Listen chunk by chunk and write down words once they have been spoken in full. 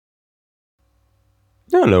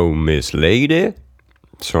Hello, Miss Lady.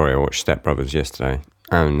 Sorry, I watched Step Brothers yesterday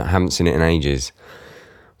and I haven't seen it in ages.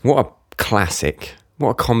 What a classic. What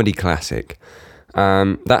a comedy classic.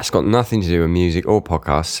 That's got nothing to do with music or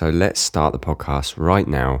podcasts, so let's start the podcast right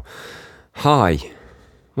now. Hi,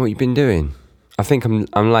 what you been doing? I think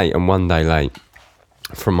I'm late. I'm one day late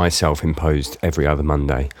from my self-imposed every other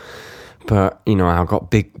Monday. But, you know, I've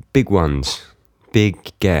got big ones,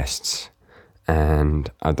 big guests,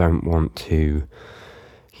 and I don't want to,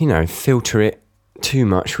 you know, filter it too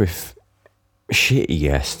much with shitty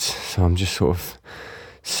guests. So I'm just sort of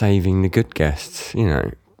saving the good guests, you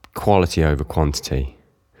know. Quality over quantity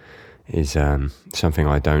is something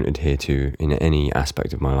I don't adhere to in any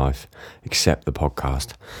aspect of my life except the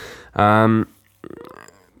podcast.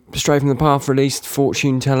 Straight from the Path released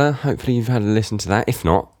Fortune Teller. Hopefully you've had a listen to that. If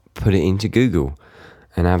not, put it into Google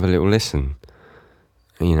and have a little listen.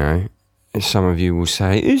 You know, some of you will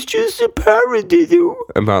say, it's just a paradiddle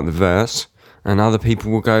about the verse. And other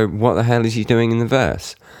people will go, what the hell is he doing in the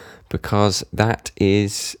verse? Because that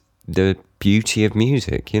is the beauty of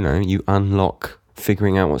music, you know. You unlock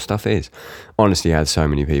figuring out what stuff is. Honestly, I had so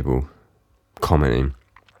many people commenting.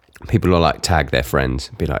 People are like, tag their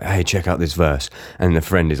friends, be like, hey, check out this verse. And the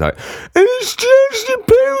friend is like, it's just a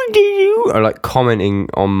paradiddle. Or like commenting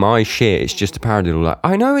on my shit, it's just a paradiddle. Like,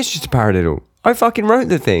 I know it's just a paradiddle. I fucking wrote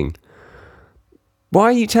the thing. Why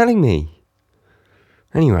are you telling me?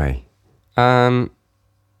 Anyway, I'll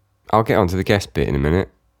get on to the guest bit in a minute,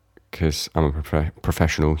 because I'm a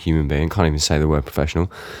professional human being. Can't even say the word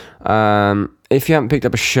professional. If you haven't picked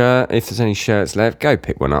up a shirt, if there's any shirts left, go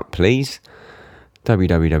pick one up, please.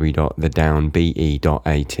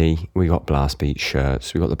 www.thedownbe.at. We got Blast Beat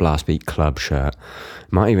shirts. We got the Blast Beat Club shirt.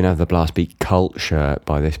 Might even have the Blast Beat Cult shirt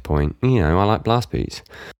by this point. You know, I like Blast Beats.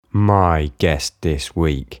 My guest this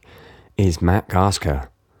week is Matt Garstka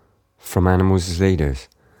from Animals as Leaders.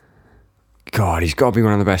 God, he's got to be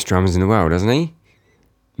one of the best drummers in the world, hasn't he?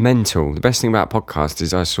 Mental. The best thing about podcasts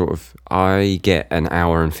is I get an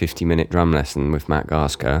hour and 50-minute drum lesson with Matt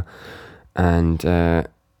Garstka, and I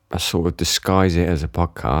sort of disguise it as a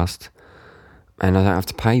podcast, and I don't have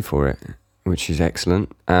to pay for it, which is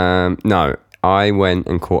excellent. No, I went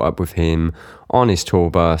and caught up with him on his tour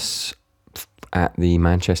bus at the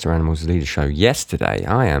Manchester Animals Leader Show yesterday.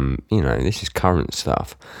 This is current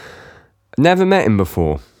stuff. Never met him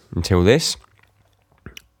before until this.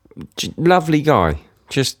 Lovely guy.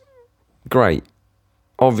 Just great.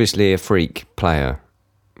 Obviously a freak player,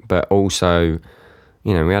 but also,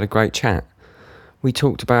 you know, we had a great chat. We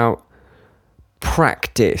talked about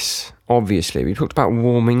practice, obviously. We talked about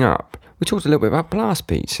warming up. We talked a little bit about blast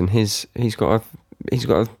beats, and he's got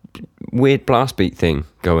a weird blast beat thing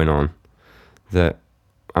going on that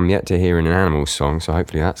I'm yet to hear in an Animals song, so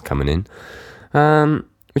hopefully that's coming in.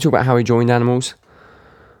 We talk about how he joined Animals.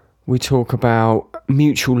 We talk about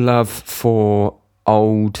mutual love for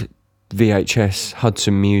old VHS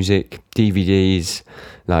Hudson music, DVDs,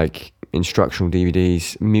 like instructional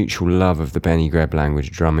DVDs, mutual love of the Benny Greb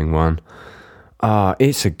language drumming one.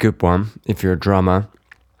 It's a good one if you're a drummer.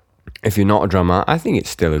 If you're not a drummer, I think it's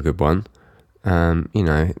still a good one. You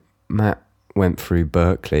know, Matt went through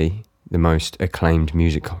Berkeley, the most acclaimed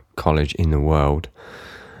music college in the world,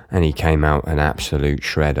 and he came out an absolute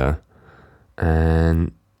shredder.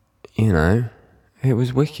 And, you know, it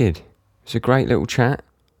was wicked. It's a great little chat.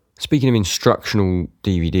 Speaking of instructional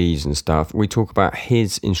DVDs and stuff, we talk about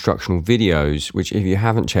his instructional videos, which if you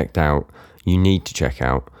haven't checked out, you need to check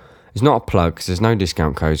out. It's not a plug because there's no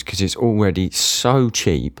discount codes because it's already so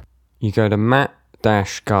cheap. You go to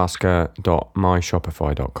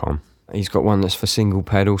matt-garstka.myshopify.com. He's got one that's for single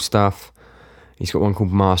pedal stuff. He's got one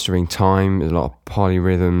called Mastering Time. There's a lot of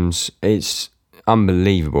polyrhythms. It's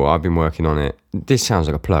unbelievable. I've been working on it. This sounds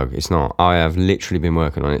like a plug. It's not. I have literally been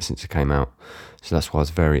working on it since it came out. So that's why I was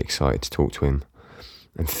very excited to talk to him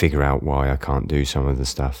and figure out why I can't do some of the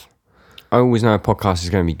stuff. I always know a podcast is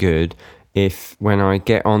going to be good if when I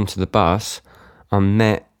get onto the bus, I'm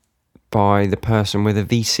met by the person with a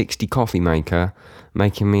V60 coffee maker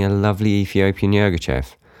making me a lovely Ethiopian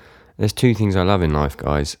Yirgacheffe. There's two things I love in life,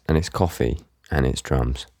 guys, and it's coffee and it's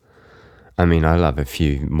drums. I mean, I love a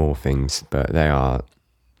few more things, but they are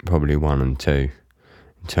probably 1 and 2 in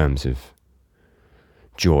terms of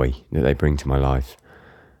joy that they bring to my life.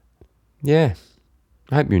 Yeah,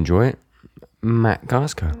 I hope you enjoy it. Matt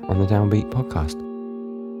Garstka on the Downbeat podcast.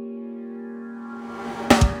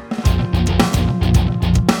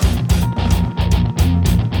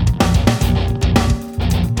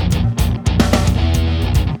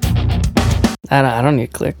 I don't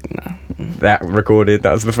need to click. No. That recorded.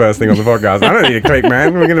 That was the first thing on the podcast. I don't need to click,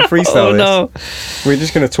 man. We're going to freestyle this. No. We're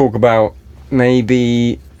just going to talk about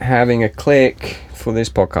maybe having a click for this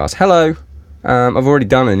podcast. Hello. I've already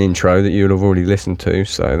done an intro that you'll have already listened to,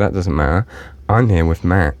 so that doesn't matter. I'm here with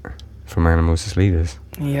Matt from Animals as Leaders.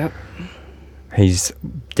 Yep. He's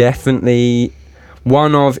definitely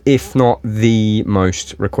one of, if not the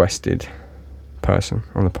most requested person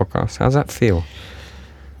on the podcast. How's that feel?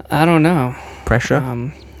 I don't know.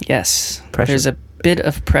 Pressure? Yes. Pressure. There's a bit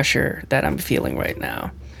of pressure that I'm feeling right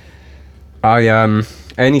now.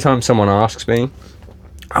 Anytime someone asks me,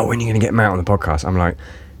 oh, when are you going to get Matt on the podcast? I'm like,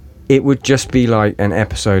 it would just be like an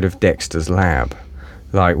episode of Dexter's Lab,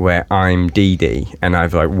 like where I'm Dee Dee, and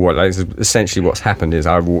I've essentially what's happened is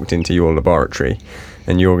I've walked into your laboratory,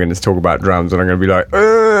 and you're going to talk about drums, and I'm going to be like,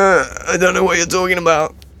 I don't know what you're talking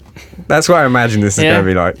about. That's what I imagine this is going to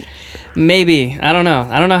be like. Maybe. I don't know.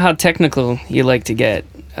 I don't know how technical you like to get.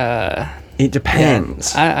 It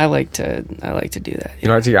depends. Yeah, I like to do that. You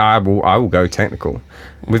like to? I will go technical.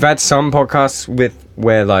 We've had some podcasts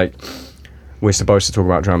where like we're supposed to talk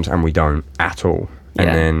about drums and we don't at all, and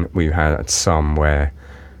then we've had some where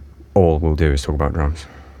all we'll do is talk about drums.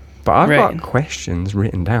 But I've got questions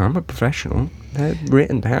written down. I'm a professional. They're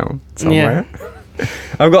written down somewhere. Yeah.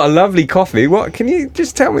 I've got a lovely coffee. What? Can you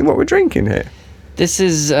just tell me what we're drinking here? This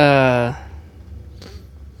is an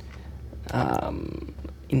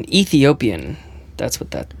Ethiopian. That's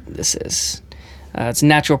what this is. It's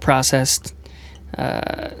natural processed.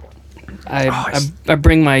 I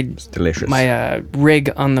bring my delicious. My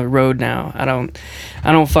rig on the road now. I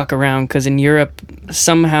don't fuck around, because in Europe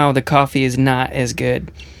somehow the coffee is not as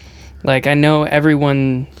good. Like, I know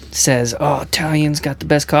everyone says, oh, Italians got the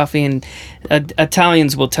best coffee, and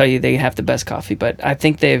Italians will tell you they have the best coffee, but I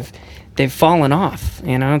think they've fallen off.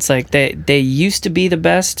 You know, it's like they used to be the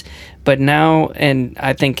best, but now, and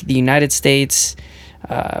I think the United States,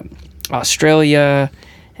 Australia,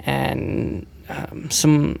 and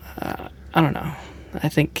some I don't know. I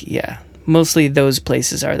think mostly those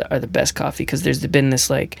places are the best coffee, because there's been this,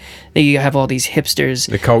 like, you have all these hipsters,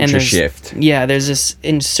 the culture shift. Yeah, there's this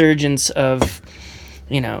insurgence of,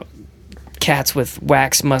 you know, cats with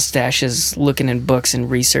wax mustaches looking in books and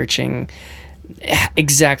researching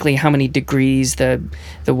exactly how many degrees the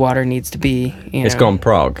water needs to be. It's gone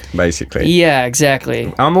Prague, basically. Yeah,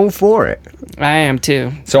 exactly. I'm all for it. I am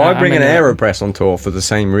too. So I bring an AeroPress on tour for the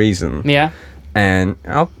same reason. Yeah. And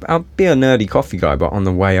I'll be a nerdy coffee guy, but on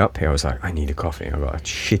the way up here I was like, I need a coffee. I got a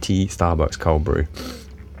shitty Starbucks cold brew,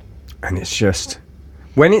 and it's just,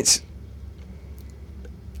 when it's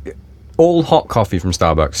all hot coffee from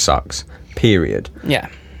Starbucks sucks, period. Yeah.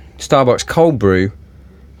 Starbucks cold brew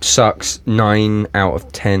sucks 9 out of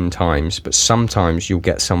 10 times, but sometimes you'll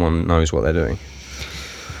get someone who knows what they're doing.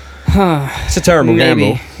 It's a terrible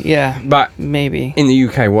gamble. Yeah, but maybe in the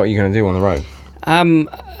UK, what are you going to do on the road?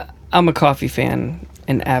 I'm a coffee fan,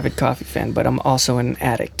 an avid coffee fan, but I'm also an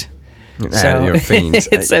addict. So you're a fiend.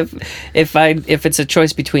 If it's a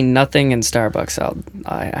choice between nothing and Starbucks,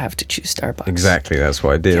 I have to choose Starbucks. Exactly, that's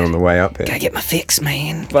what I did on the way up here. Gotta get my fix,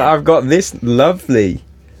 man. But I've got this lovely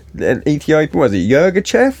Ethiopian, was it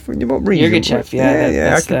Yirgacheffe? What region? Yirgacheffe,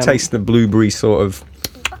 yeah. I can taste the blueberry sort of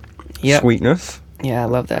sweetness. Yeah, I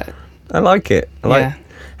love that. I like it.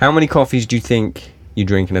 How many coffees do you think you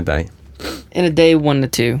drink in a day? In a day, 1 to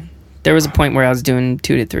 2. There was a point where I was doing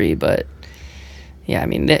 2 to 3, but yeah, I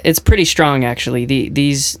mean, it's pretty strong, actually.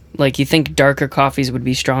 These, like, you think darker coffees would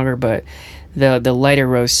be stronger, but the lighter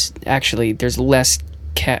roasts, actually, there's less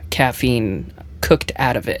caffeine cooked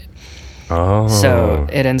out of it. Oh. So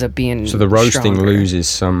it ends up being So the roasting stronger. loses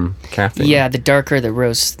some caffeine. Yeah, the darker the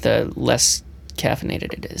roast, the less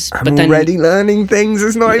caffeinated it is. I'm already learning things.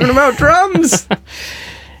 It's not even about drums.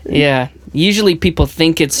 Yeah. Usually people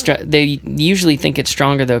think they usually think it's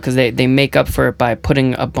stronger, though, because they make up for it by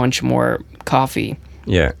putting a bunch more coffee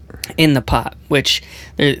in the pot, which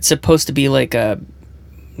it's supposed to be like a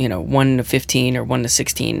 1 to 15 or 1 to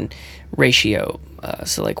 16 ratio.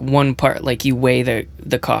 So like one part, like you weigh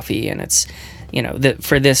the coffee, and it's,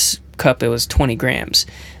 for this cup it was 20 grams.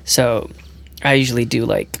 So I usually do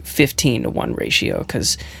like 15 to 1 ratio,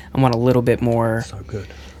 because I want a little bit more. So good.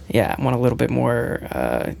 Yeah, I want a little bit more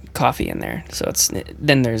coffee in there. So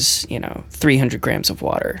then there's 300 grams of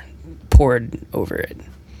water poured over it.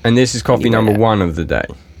 And this is coffee number 1 of the day.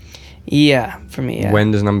 Yeah, for me. Yeah.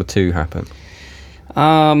 When does number 2 happen?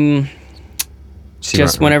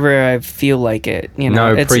 Just whenever I feel like it.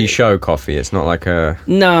 No pre-show coffee. It's not like a.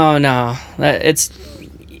 No. It's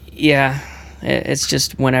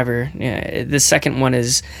just whenever. Yeah, the second one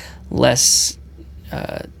is less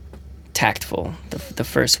tactful. The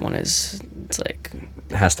first one it's like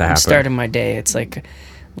it has to happen. Starting my day, it's like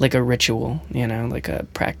a ritual, like a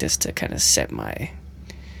practice to kind of set my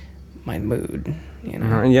my mood. You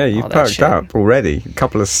know, yeah, you perked up already. A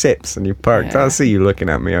couple of sips and you perked up. I see you looking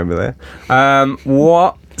at me over there.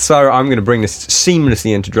 What? So I'm going to bring this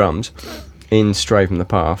seamlessly into drums. In Stray from the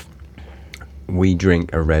Path, we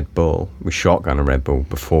drink a Red Bull. We shotgun a Red Bull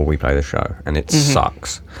before we play the show, and it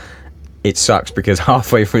sucks. It sucks because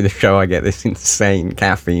halfway through the show I get this insane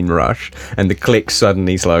caffeine rush and the click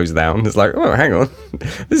suddenly slows down. It's like, oh, hang on.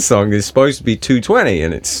 This song is supposed to be 220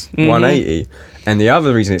 and it's 180. And the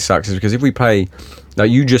other reason it sucks is because if we play,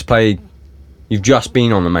 like you've just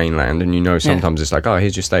been on the mainland and you know sometimes it's like, oh,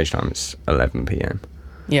 here's your stage time. It's 11 p.m.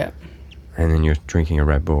 Yeah. And then you're drinking a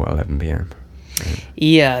Red Bull at 11 p.m.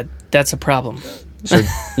 Yeah, that's a problem. So,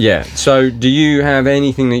 yeah. So do you have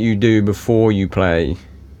anything that you do before you play?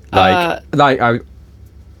 In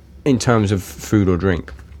terms of food or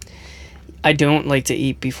drink? I don't like to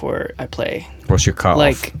eat before I play. What's your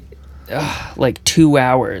cutoff? Like 2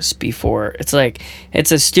 hours before. It's like,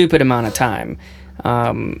 it's a stupid amount of time.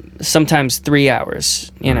 Sometimes 3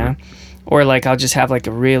 hours, you know? Or like I'll just have like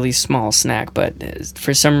a really small snack, but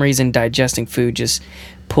for some reason digesting food just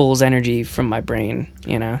pulls energy from my brain,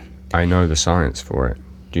 you know? I know the science for it.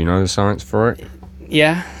 Do you know the science for it?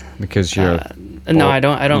 Yeah. Because you're... no, I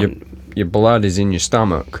don't. Your blood is in your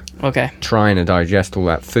stomach. Okay. Trying to digest all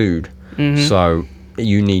that food. So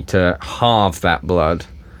you need to halve that blood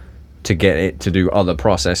to get it to do other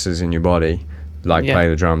processes in your body, like play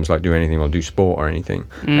the drums, like do anything or do sport or anything.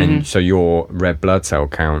 And so your red blood cell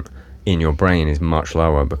count in your brain is much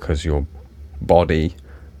lower because your body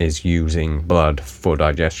is using blood for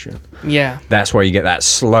digestion. Yeah. That's why you get that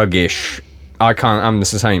sluggish... I'm the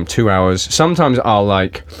same, 2 hours. Sometimes I'll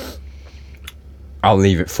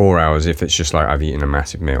leave it 4 hours if it's just like I've eaten a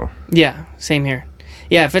massive meal. Yeah, same here.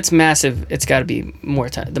 Yeah, if it's massive, it's got to be more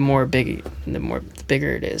time. The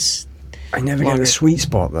bigger it is. I never get the sweet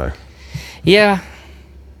spot though. Yeah,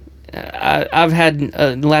 I've had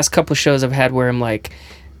the last couple of shows I've had where I'm like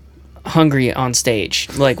hungry on stage,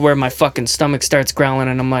 like where my fucking stomach starts growling,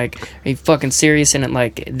 and I'm like, "Are you fucking serious?" And it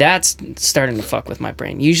like that's starting to fuck with my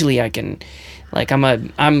brain. Usually I can, like,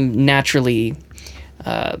 I'm naturally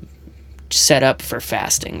set up for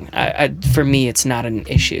fasting. For me, it's not an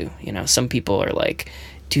issue. You know, some people are like,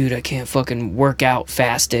 dude, I can't fucking work out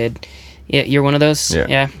fasted. Yeah, you're one of those?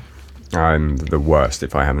 Yeah. I'm the worst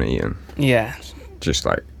if I haven't eaten. Yeah. Just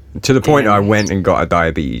like, to the point I went and got a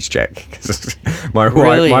diabetes check. my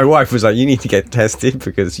wife was like, you need to get tested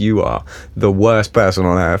because you are the worst person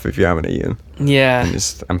on earth if you haven't eaten. Yeah.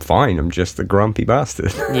 And I'm fine. I'm just a grumpy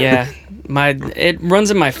bastard. Yeah. It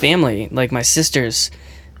runs in my family. Like, my sister's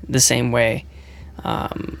the same way,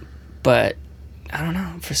 but I don't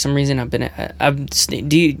know, for some reason have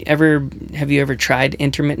you ever tried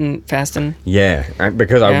intermittent fasting?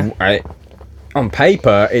 Because I on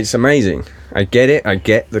paper it's amazing. I get it, I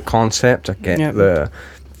get the concept, I get the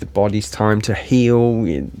body's time to heal,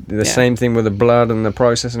 the same thing with the blood and the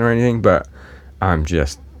processing or anything, but I'm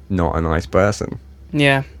just not a nice person.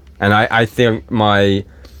 And I think my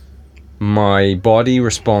body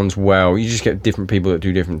responds well. You just get different people that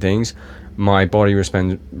do different things. My body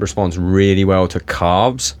responds really well to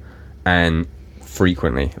carbs and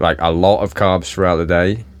frequently, like a lot of carbs throughout the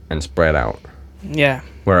day and spread out.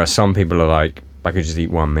 Whereas some people are like, I could just eat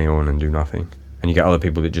one meal and then do nothing. And you get other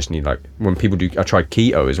people that just need, like, when people do... I tried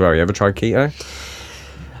keto as well. You ever tried keto?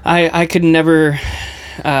 I could never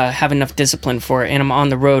have enough discipline for it, and I'm on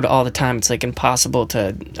the road all the time. It's like impossible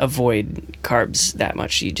to avoid carbs that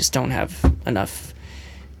much. You just don't have enough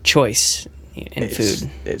choice in food.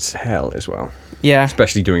 It's hell as well. Yeah.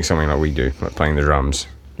 Especially doing something like we do, like playing the drums.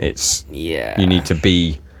 You need to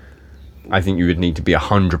be... I think you would need to be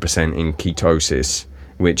 100% in ketosis,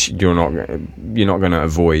 which you're not going to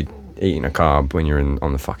avoid eating a carb when you're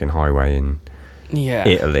on the fucking highway in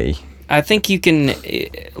Italy. I think you can,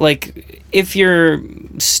 like, if you're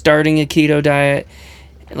starting a keto diet,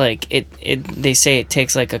 like they say it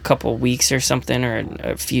takes like a couple weeks or something, or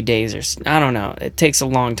a few days, or I don't know. It takes a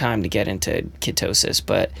long time to get into ketosis,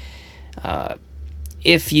 but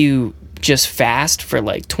if you just fast for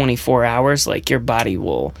like 24 hours, like your body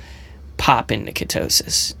will pop into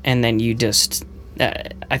ketosis, and then you just,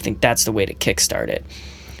 I think that's the way to kickstart it.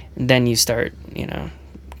 And then you start,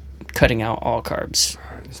 cutting out all carbs.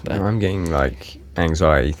 But I'm getting like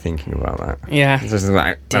anxiety thinking about that. Yeah. It's just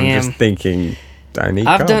like, I'm just thinking I need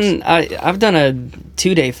carbs. I've done a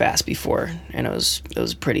 2-day fast before, and it was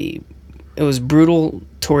brutal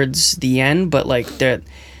towards the end, but like there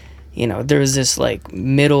was this like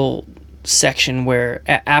middle section where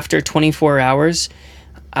after 24 hours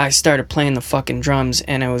I started playing the fucking drums,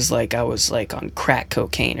 and it was like I was like on crack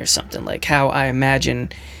cocaine or something, like how I imagine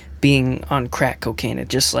being on crack cocaine. It's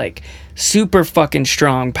just like super fucking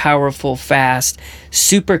strong, powerful, fast,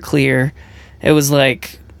 super clear. It was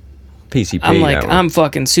like PCP. I'm like, I'm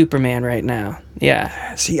fucking Superman right now.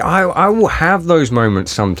 Yeah. See, I will have those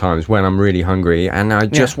moments sometimes when I'm really hungry and I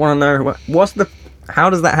just want to know how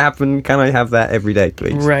does that happen? Can I have that every day,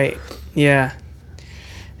 please? Right. Yeah.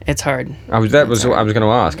 It's hard. I was going to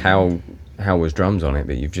ask how was drums on it,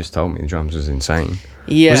 but you've just told me the drums was insane.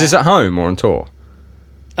 Yeah. Was this at home or on tour?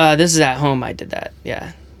 This is at home. I did that.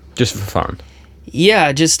 Yeah. Just for fun.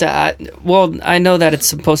 Yeah. Just well, I know that it's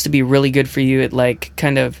supposed to be really good for you. It like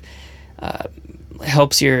kind of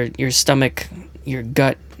helps your stomach, your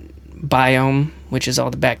gut biome, which is all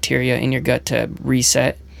the bacteria in your gut, to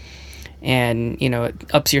reset, and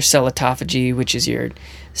it ups your cell autophagy, which is your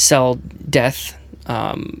cell death.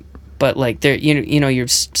 But like your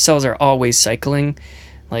cells are always cycling.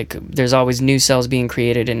 Like there's always new cells being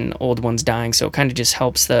created and old ones dying. So it kind of just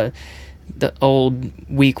helps the old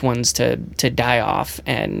weak ones to die off.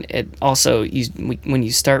 And it also, when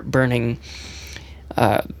you start burning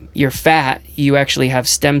your fat, you actually have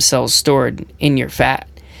stem cells stored in your fat.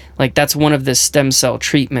 Like that's one of the stem cell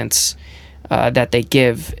treatments that they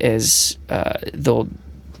give is they'll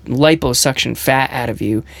liposuction fat out of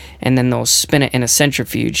you, and then they'll spin it in a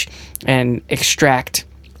centrifuge and extract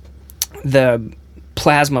the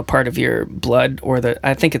plasma part of your blood, or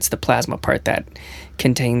I think it's the plasma part that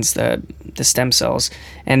contains the stem cells,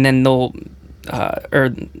 and then they'll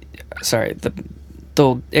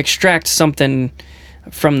extract something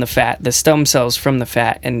from the fat, the stem cells from the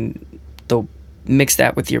fat, and they'll mix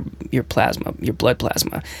that with your plasma, your blood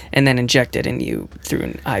plasma, and then inject it in you through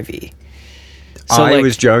an IV. So I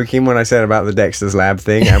was joking when I said about the Dexter's Lab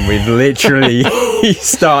thing, and we literally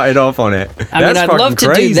started off on it. I'd love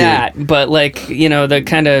to do that, but like, the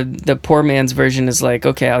kind of the poor man's version is like,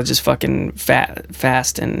 okay, I'll just fucking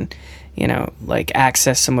fast and, like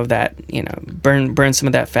access some of that, burn some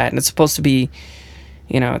of that fat. And it's supposed to be,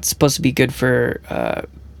 it's supposed to be good for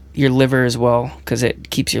your liver as well, because it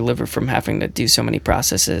keeps your liver from having to do so many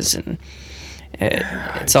processes. And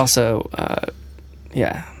it's also,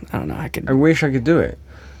 I don't know. I wish I could do it.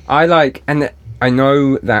 And I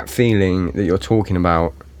know that feeling that you're talking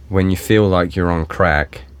about when you feel like you're on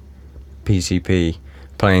crack, PCP,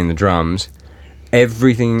 playing the drums.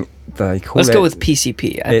 Everything they call Let's go with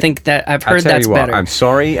PCP. I think that I've heard that's better. I'm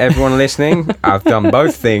sorry, everyone listening. I've done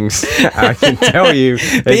both things. I can tell you,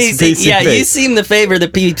 it's PCP. Yeah, you seem to favor the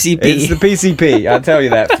PCP. It's the PCP. I'll tell you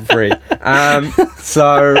that for free.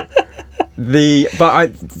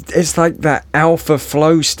 It's like that alpha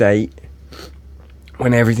flow state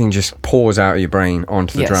when everything just pours out of your brain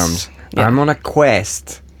onto the drums. Yeah. I'm on a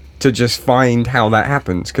quest to just find how that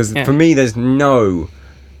happens, because for me there's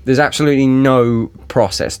absolutely no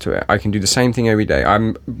process to it. I can do the same thing every day.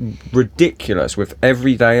 I'm ridiculous with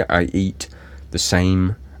every day I eat the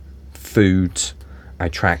same foods. I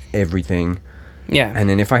track everything. Yeah. And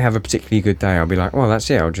then if I have a particularly good day, I'll be like, well, that's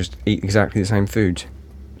it. I'll just eat exactly the same food.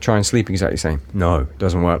 Try and sleep exactly the same. No, it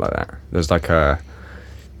doesn't work like that. There's like a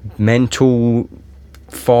mental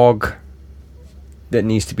fog that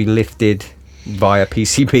needs to be lifted via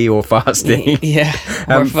PCP or fasting. Yeah.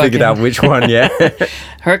 I haven't figured out which one yet.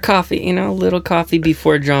 Her coffee, a little coffee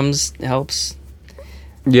before drums helps.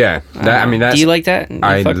 Yeah. That's, do you like that?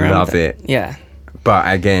 I love it. Yeah.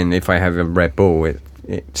 But again, if I have a Red Bull, it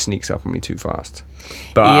sneaks up on me too fast.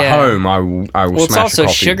 But at home, I will smash a coffee. Well, it's also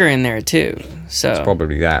sugar in there too. So it's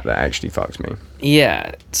probably that actually fucks me.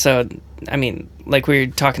 Yeah. So, like we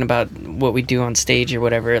were talking about what we do on stage or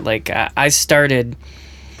whatever, like I started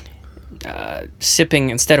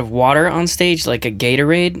sipping, instead of water on stage, like a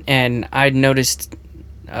Gatorade, and I noticed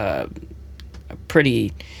a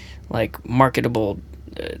pretty like marketable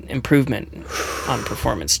improvement on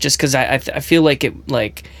performance, just because I feel like it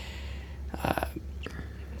like I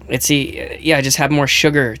just have more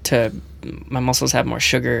sugar my muscles have more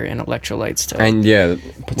sugar and electrolytes to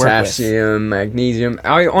potassium, magnesium.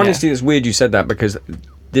 It's weird you said that, because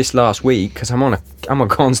this last week, because I'm a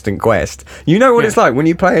constant quest. You know what it's like when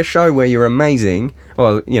you play a show where you're amazing,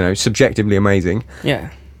 well, subjectively amazing.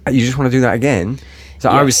 Yeah. You just want to do that again. So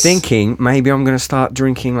I was thinking maybe I'm going to start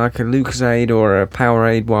drinking like a Lucozade or a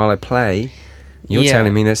Powerade while I play. You're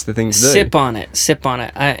telling me that's the thing to do. Sip on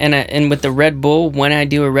it. And with the Red Bull, when I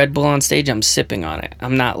do a Red Bull on stage, I'm sipping on it.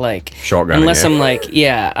 I'm not like shotgunning. Unless I'm like,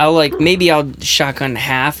 I'll shotgun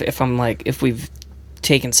half if we've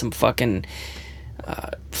taken some fucking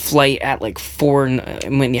flight at like 4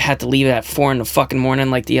 when you had to leave at 4 in the fucking morning,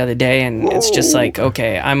 like the other day, and it's just like,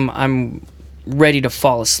 okay, I'm ready to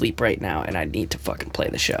fall asleep right now, and I need to fucking play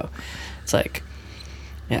the show. It's like,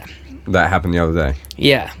 yeah. That happened the other day.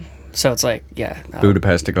 Yeah. So it's like, yeah.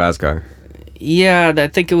 Budapest to Glasgow. Yeah, I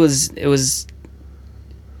think it was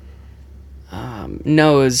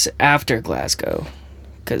no, it was after Glasgow,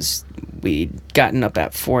 because we'd gotten up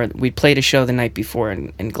at 4. We played a show the night before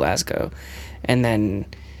in Glasgow, and then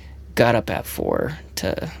got up at 4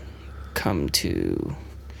 to come to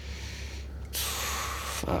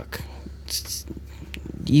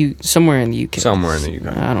somewhere in the UK. Somewhere in the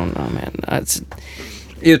UK. I don't know, man.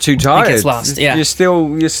 You're too tired. It gets lost. Yeah,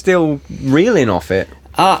 you're still reeling off it.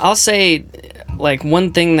 I'll say, like,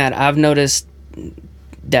 one thing that I've noticed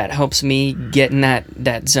that helps me get in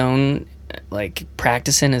that zone, like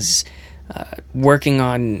practicing, is working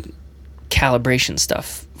on calibration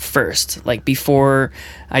stuff first. Like, before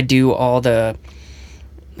I do all the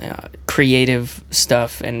creative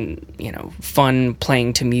stuff and, fun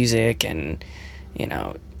playing to music and,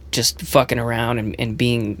 just fucking around and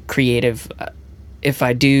being creative. If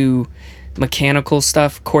I do mechanical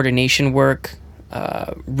stuff, coordination work,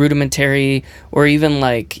 rudimentary, or even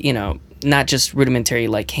like, not just rudimentary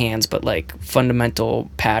like hands, but like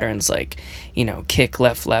fundamental patterns, like, kick,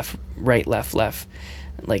 left, right, left,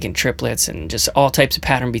 like in triplets, and just all types of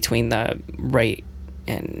pattern between the right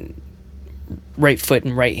foot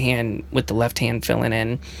and right hand, with the left hand filling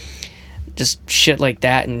in, just shit like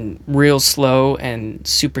that, and real slow and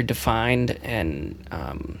super defined, and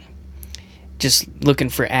just looking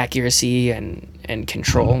for accuracy and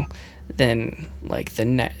control. Then like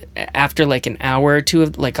after like an hour or two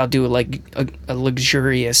of, like, I'll do like a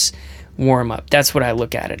luxurious warm up. That's what I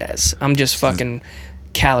look at it as. I'm just fucking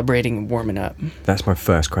calibrating and warming up. That's my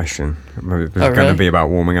first question. It's really? going to be about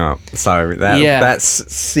warming up. So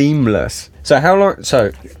that's seamless. So how long?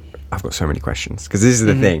 So I've got so many questions, because this is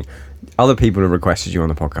the thing. Other people have requested you on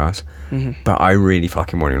the podcast, but I really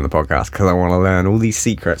fucking want you on the podcast because I want to learn all these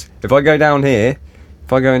secrets. If I go down here,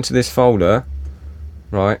 if I go into this folder,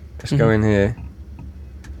 right, let's go in here.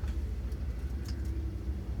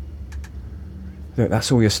 Look,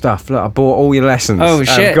 that's all your stuff. Look, I bought all your lessons. Oh,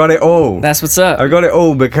 shit. I've got it all. That's what's up. I've got it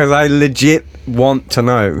all because I legit want to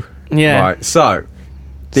know. Yeah. Right, so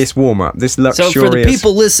this warm-up, this luxurious... So for the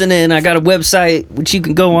people listening, I got a website which you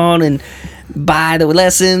can go on and buy the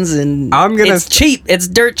lessons, and it's cheap. It's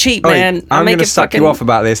dirt cheap, man. I'm going to suck you off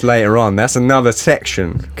about this later on. That's another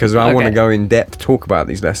section, because I want to go in depth, talk about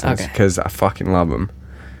these lessons, because I fucking love them.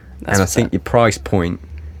 And I think your price point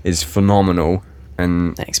is phenomenal.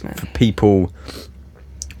 And thanks, man. For people,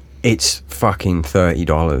 it's fucking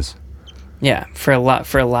 $30. Yeah, for a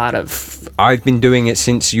lot of... I've been doing it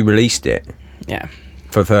since you released it. Yeah.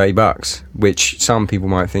 For $30, which some people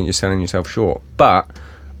might think you're selling yourself short. But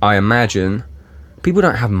I imagine people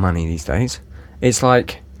don't have money these days. It's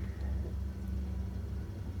like,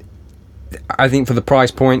 I think for the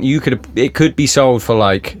price point, it could be sold for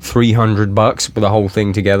like $300 for the whole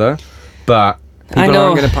thing together. But I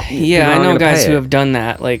know, I know guys who have done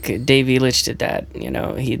that. Like Dave Elitch did that.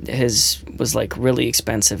 His was like really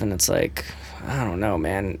expensive, and it's like, I don't know,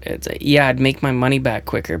 man. It's I'd make my money back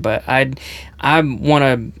quicker, but I want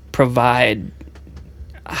to provide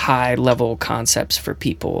high level concepts for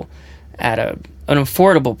people at an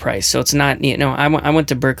affordable price. So it's not, I went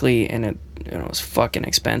to Berkeley, and it was fucking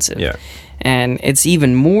expensive. Yeah. And it's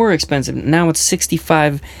even more expensive now. It's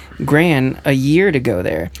 $65,000 a year to go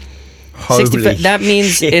there. That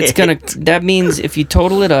means shit. That means if you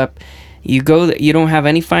total it up, you don't have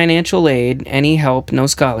any financial aid, any help, no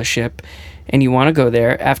scholarship, and you want to go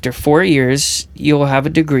there. After 4 years, you'll have a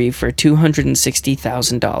degree for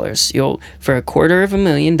 $260,000. For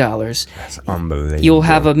 $250,000. That's unbelievable. You'll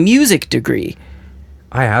have a music degree.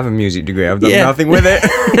 I have a music degree. I've done nothing with it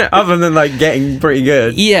other than like getting pretty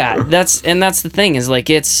good. Yeah, that's the thing, is like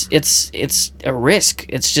it's a risk.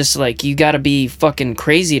 It's just like you got to be fucking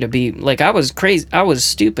crazy to be like, I was crazy. I was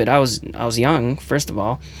stupid. I was young, first of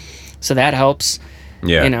all, so that helps.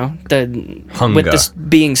 Yeah, the hunger. With this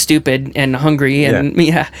being stupid and hungry and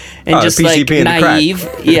and just like naive.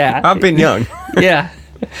 Yeah, I've been young. Yeah,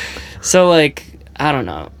 so like I don't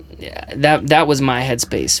know. Yeah, that was my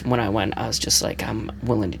headspace when I went. I was just like, I'm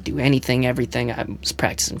willing to do anything, everything. I was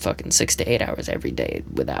practicing fucking 6 to 8 hours every day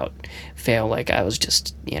without fail. Like I was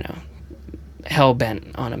just, hell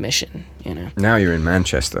bent on a mission. Now you're in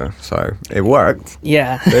Manchester, so it worked.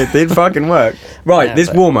 Yeah, it did fucking work. Right,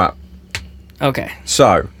 this warm up. Okay.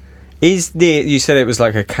 So, you said it was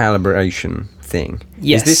like a calibration thing.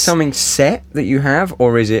 Yes. Is this something set that you have,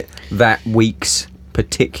 or is it that week's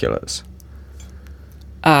particulars?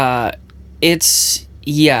 It's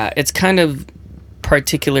kind of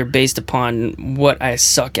particular based upon what I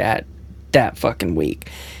suck at that fucking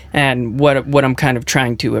week and what I'm kind of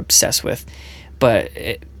trying to obsess with. But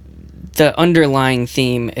the underlying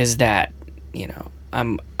theme is that, you know,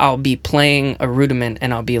 I'll be playing a rudiment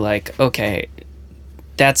and I'll be like, okay,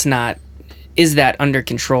 is that under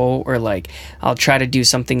control? Or like, I'll try to do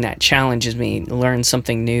something that challenges me, learn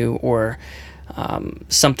something new, or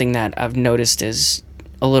something that I've noticed is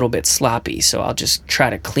a little bit sloppy. So I'll just try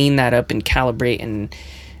to clean that up and calibrate. And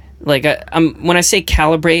like, when I say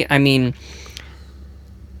calibrate, I mean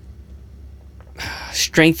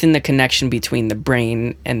strengthen the connection between the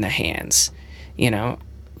brain and the hands, you know?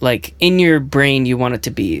 Like, in your brain, you want it to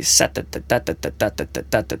be set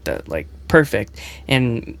like perfect.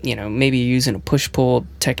 And, you know, maybe you're using a push-pull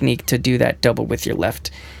technique to do that double with your left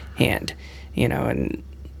hand, you know, and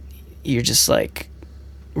you're just, like,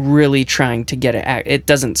 really trying to get it. It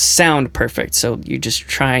doesn't sound perfect, so you're just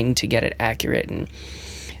trying to get it accurate. And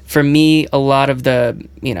for me, a lot of the,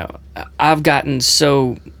 you know, I've gotten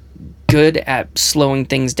so good at slowing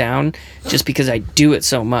things down just because I do it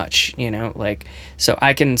so much, you know, like, so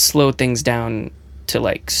I can slow things down to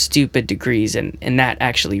like stupid degrees, and that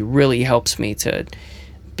actually really helps me to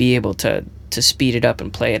be able to speed it up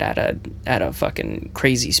and play it at a fucking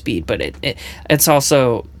crazy speed. But it's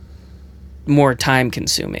also more time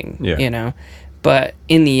consuming, you know, but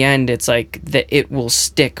in the end it's like that it will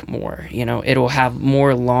stick more, you know, it'll have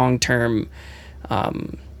more long-term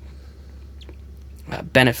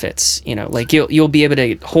benefits, you know, like you'll be able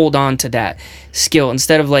to hold on to that skill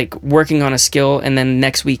instead of like working on a skill and then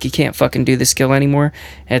next week you can't fucking do the skill anymore.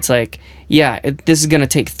 It's like, this is gonna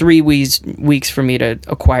take 3 weeks for me to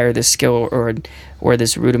acquire this skill or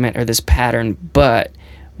this rudiment or this pattern, but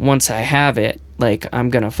once I have it, like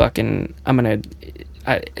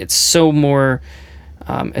it's so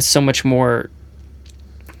much more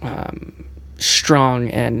strong,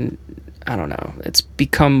 and I don't know, it's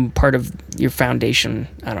become part of your foundation.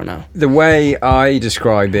 I don't know. The way I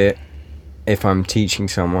describe it, if I'm teaching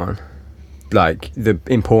someone, like the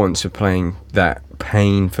importance of playing that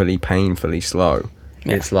painfully slow,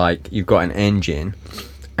 it's like you've got an engine,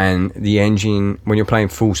 and the engine, when you're playing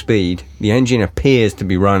full speed, the engine appears to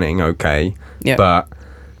be running okay, but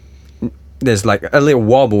there's like a little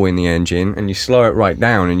wobble in the engine, and you slow it right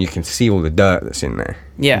down and you can see all the dirt that's in there.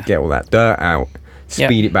 You get all that dirt out,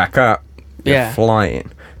 speed it back up, you're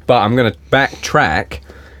flying. But I'm going to backtrack.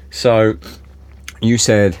 So you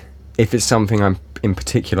said if it's something I'm in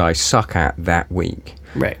particular I suck at that week,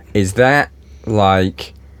 right? Is that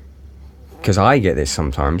like, because I get this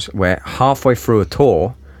sometimes where halfway through a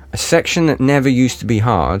tour, a section that never used to be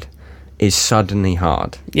hard is suddenly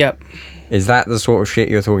hard. Yep. Is that the sort of shit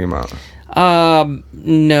you're talking about?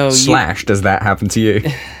 No. Does that happen to you?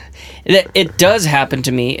 It does happen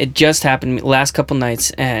to me. It just happened to me last couple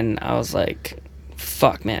nights, and I was like,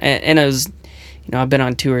 fuck, man. And it was, you know, I've been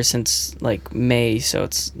on tour since like May, so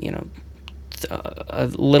it's, you know, a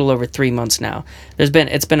little over 3 months now. It's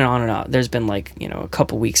been on and off. There's been like, you know, a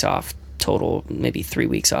couple weeks off total, maybe 3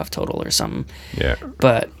 weeks off total or something. Yeah.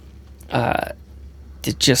 But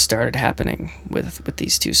it just started happening with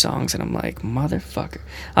these two songs, and I'm like, motherfucker.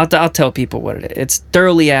 I'll tell people what it is. It's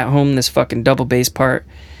thoroughly at home, this fucking double bass part,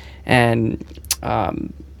 and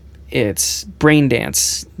it's Brain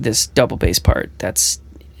Dance, this double bass part that's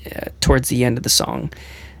towards the end of the song.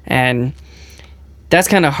 And that's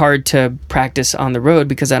kind of hard to practice on the road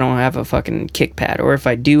because I don't have a fucking kick pad, or if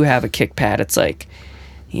I do have a kick pad, it's like,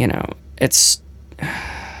 you know, it's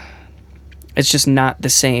just not the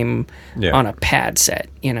same on a pad set,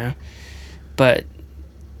 you know. But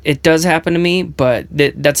it does happen to me, but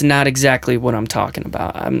that's not exactly what I'm talking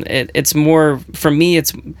about. It's more, for me,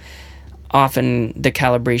 it's often the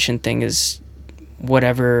calibration thing is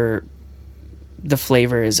whatever the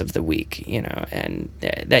flavor is of the week, you know, and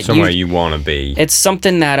that somewhere you want to be. It's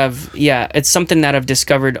something that I've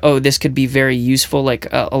discovered, oh, this could be very useful. Like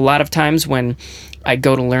a lot of times when I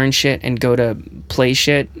go to learn shit and go to play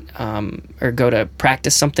shit, or go to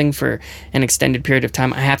practice something for an extended period of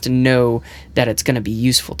time, I have to know that it's going to be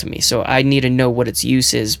useful to me. So I need to know what its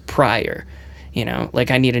use is prior, you know, like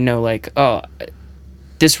I need to know like, oh,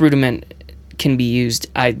 this rudiment can be used.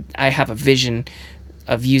 I have a vision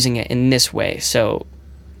of using it in this way. So,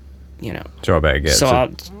 you know, so I better get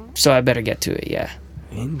so I better get to it. Yeah.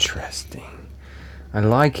 Interesting. I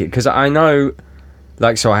like it because I know,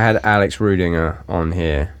 like, so I had Alex Rudinger on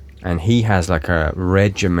here, and he has like a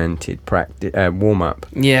regimented practice warm up.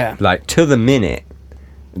 Yeah. Like to the minute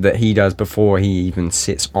that he does before he even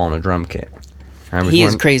sits on a drum kit. He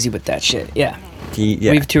is crazy with that shit. Yeah.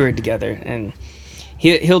 We've toured together, and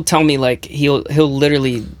he'll tell me like he'll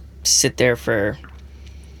literally sit there for,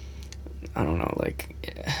 I don't know, like,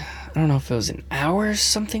 I don't know if it was an hour or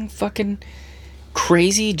something fucking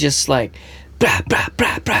crazy, just like blah, blah,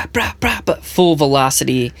 blah, blah, blah, blah, but full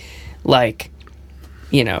velocity, like,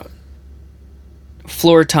 you know,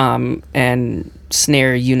 floor tom and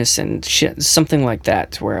snare unison shit, something like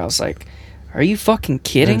that, to where I was like, are you fucking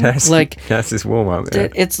kidding? That's his warm-up. Yeah.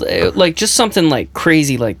 It's like just something like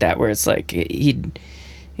crazy like that, where it's like he'd,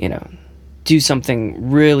 you know, do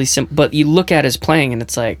something really simple, but you look at his playing and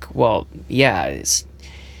it's like, well, yeah,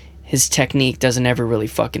 his technique doesn't ever really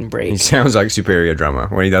fucking break. He sounds like Superior drummer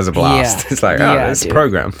when he does a blast. Yeah. It's like, it's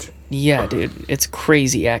programmed. Yeah, dude, it's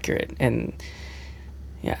crazy accurate. And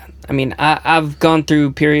yeah, I mean, I've gone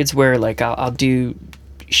through periods where like I'll do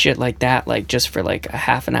shit like that, like just for like a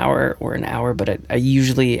half an hour or an hour, but I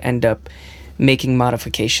usually end up making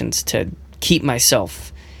modifications to keep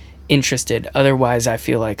myself interested. Otherwise, I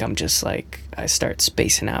feel like I'm just like, I start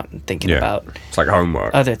spacing out and thinking about it's like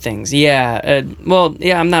homework, other things. Yeah, well,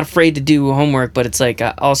 yeah, I'm not afraid to do homework, but it's like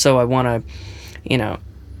also I want to, you know,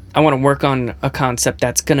 I want to work on a concept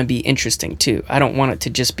that's going to be interesting too. I don't want it to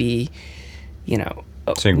just be, you know,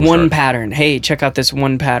 one pattern. Hey, check out this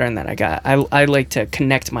one pattern that I got. I like to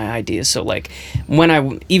connect my ideas. So like when I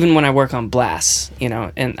work on blasts, you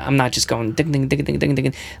know, and I'm not just going ding ding ding ding ding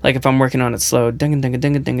ding. Like if I'm working on it slow, ding ding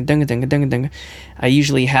ding ding ding ding ding ding ding. I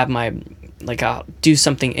usually have my, like, I'll do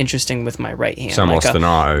something interesting with my right hand. Some like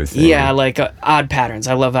ostinato thing. Yeah, like odd patterns.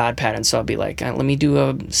 I love odd patterns. So I'll be like, let me do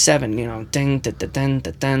a 7, you know, ding da da dun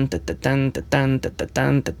da dun da da dun da dun da da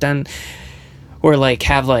dun da dun, or like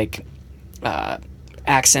have like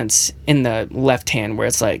accents in the left hand where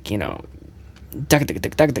it's like, you know, that's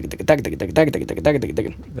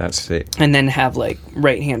sick. And then have like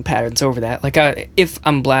right hand patterns over that. Like if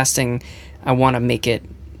I'm blasting, I want to make it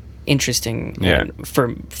interesting. Yeah. For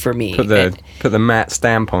me. Put the matte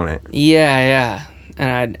stamp on it. Yeah.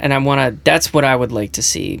 And I want to. That's what I would like to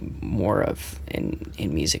see more of in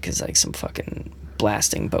music, is like some fucking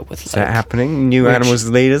blasting, but with is that happening? New Animals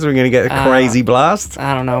Leaders, we're gonna get a crazy blast.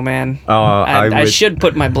 I don't know, man. Oh, I should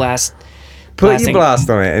put my blast. Put your blast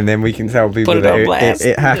on it, and then we can tell people that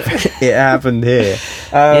it happened here.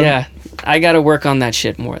 Yeah, I gotta work on that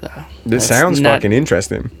shit more though. That sounds fucking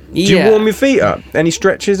interesting. Do you warm your feet up? Any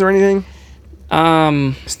stretches or anything?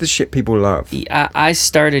 It's the shit people love. I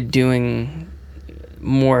started doing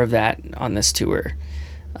more of that on this tour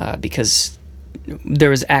because there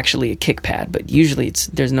was actually a kick pad, but usually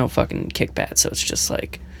there's no fucking kick pad, so it's just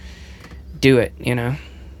like, do it, you know,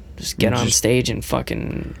 just get on stage and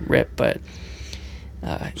fucking rip. But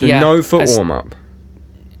no foot warm up.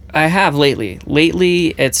 I have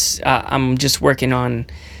lately. It's I'm just working on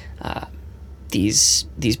these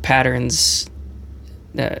patterns.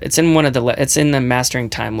 It's in it's in the mastering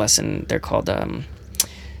time lesson. They're called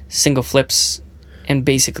single flips, and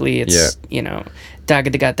basically it's you know, and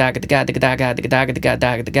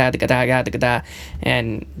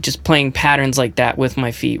just playing patterns like that with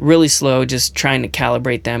my feet really slow, just trying to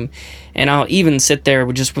calibrate them. And I'll even sit there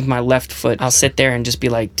just with my left foot. I'll sit there and just be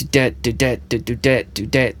like do det do det do det do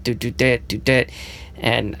det do det do det,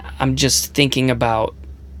 and I'm just thinking about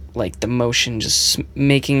like the motion, just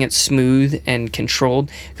making it smooth and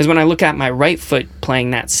controlled. Because when I look at my right foot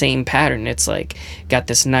playing that same pattern, it's like got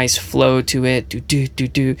this nice flow to it. Do do do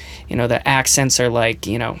do. You know, the accents are like,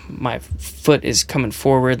 you know, my foot is coming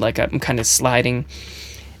forward, like I'm kind of sliding,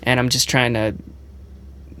 and I'm just trying to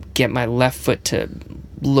get my left foot to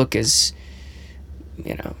look as,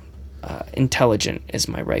 you know, intelligent as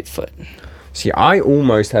my right foot. See, I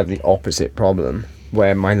almost have the opposite problem,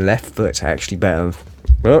 where my left foot's actually better.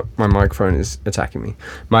 Oh, my microphone is attacking me.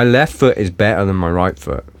 My left foot is better than my right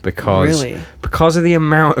foot because of the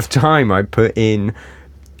amount of time I put in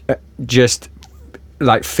just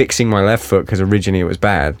like fixing my left foot, because originally it was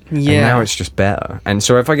bad. Yeah. And now it's just better. And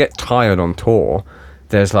so if I get tired on tour,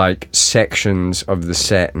 there's like sections of the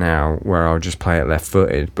set now where I'll just play it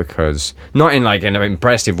left-footed, because not in like an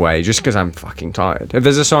impressive way, just because I'm fucking tired. If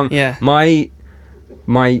there's a song, my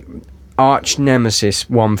arch nemesis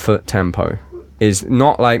 1 foot tempo is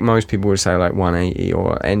not like most people would say, like 180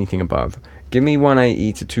 or anything above. Give me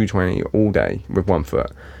 180 to 220 all day with 1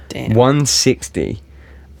 foot. Damn. 160,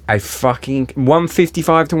 I fucking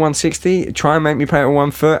 155 to 160. Try and make me play it with 1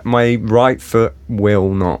 foot. My right foot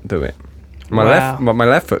will not do it. My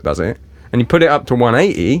left foot does it. And you put it up to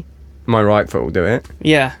 180, my right foot will do it.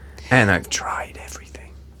 Yeah. And I've tried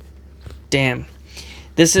everything. Damn.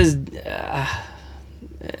 This is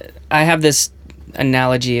I have this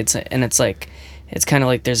analogy. It's like, it's kind of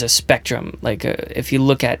like there's a spectrum. Like if you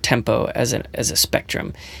look at tempo as a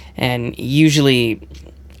spectrum, and usually,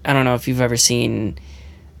 I don't know if you've ever seen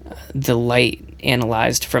the light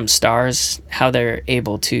analyzed from stars, how they're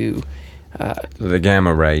able to the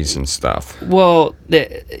gamma rays and stuff. Well,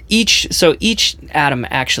 each atom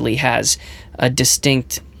actually has a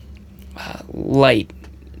distinct light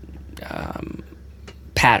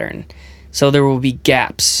pattern. So there will be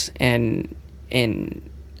gaps in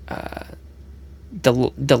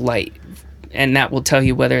the light, and that will tell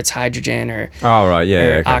you whether it's hydrogen or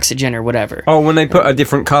oxygen or whatever. Oh, when they put a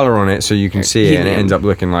different color on it so you can see it, and it ends up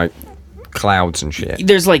looking like clouds and shit.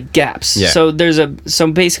 There's like gaps. Yeah. So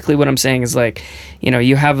basically what I'm saying is like,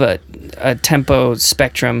 you have a tempo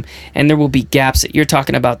spectrum, and there will be gaps that you're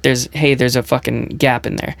talking about. There's a fucking gap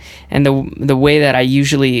in there. And the way that I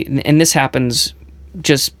usually, and this happens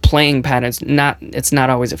just playing patterns, it's not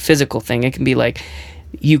always a physical thing. It can be like,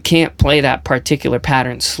 you can't play that particular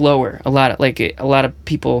pattern slower. A lot of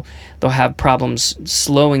people, they'll have problems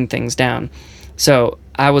slowing things down. So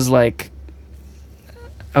I was like,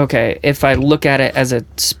 okay, if I look at it as a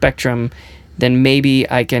spectrum, then maybe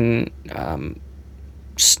I can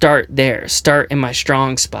start in my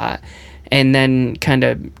strong spot, and then kind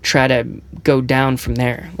of try to go down from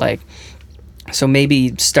there. Like, so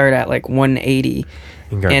maybe start at like 180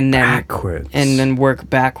 and then backwards, and then work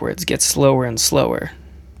backwards, get slower and slower.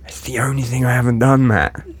 It's the only thing I haven't done,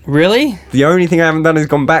 Matt. Really? The only thing I haven't done is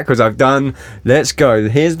gone backwards. I've done, let's go,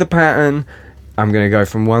 here's the pattern. I'm going to go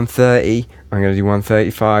from 130, I'm going to do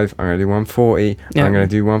 135, I'm going to do 140, Yeah. I'm going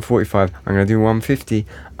to do 145, I'm going to do 150,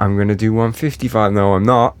 I'm going to do 155. No, I'm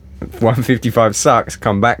not. 155 sucks.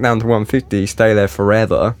 Come back down to 150, stay there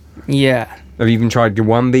forever. Yeah. I've even tried the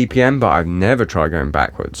 1 BPM, but I've never tried going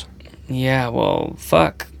backwards. Yeah, well,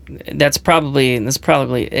 fuck. That's probably,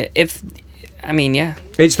 if, I mean, yeah.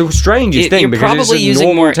 It's the strangest thing, you're because probably it's a using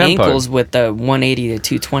normal more tempo. ankles with the 180 to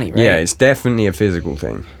 220, right? Yeah, it's definitely a physical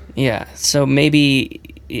thing. Yeah, so maybe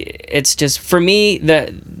it's just, for me,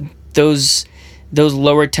 those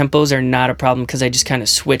lower tempos are not a problem, because I just kind of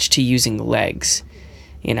switch to using legs,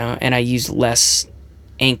 and I use less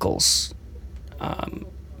ankles.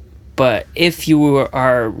 But if you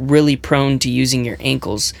are really prone to using your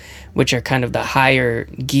ankles, which are kind of the higher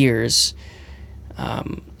gears,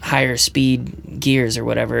 higher speed gears or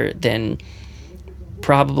whatever, then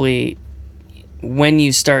probably when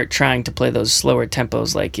you start trying to play those slower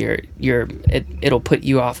tempos, like it'll put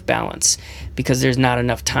you off balance, because there's not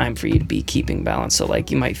enough time for you to be keeping balance. So like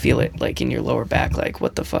you might feel it like in your lower back, like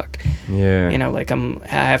what the fuck? Yeah. Like I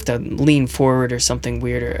have to lean forward or something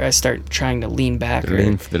weird, or I start trying to lean back.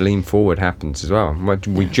 The lean forward happens as well.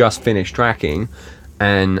 We just finished tracking,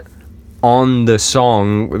 and on the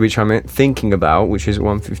song which I'm thinking about, which is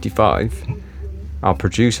 155, our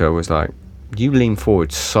producer was like, you lean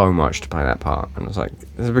forward so much to play that part. And I was like,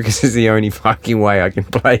 this is because it's the only fucking way I can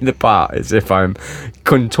play the part, is if I'm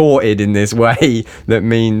contorted in this way that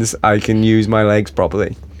means I can use my legs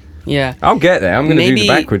properly. Yeah. I'll get there. I'm going to do the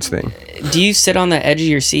backwards thing. Do you sit on the edge of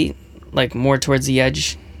your seat? Like more towards the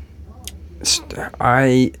edge?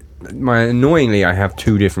 Annoyingly, I have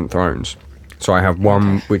two different thrones. So I have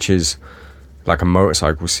one which is like a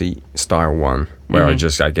motorcycle seat style one, where I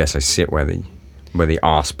guess I sit where the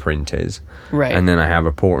arse print is. Right. And then I have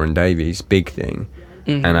a Porter and Davies big thing,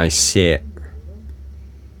 and I sit.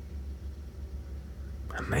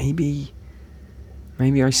 Maybe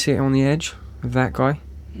I sit on the edge of that guy.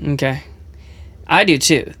 Okay. I do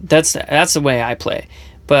too. That's the way I play.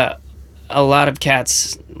 But a lot of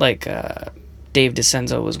cats, like Dave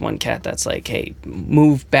DeCenzo was one cat that's like, hey,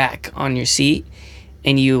 move back on your seat,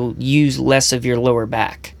 and you use less of your lower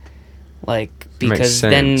back, like, because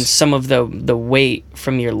then some of the weight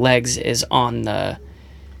from your legs is on the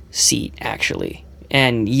seat actually.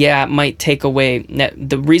 And yeah, it might take away,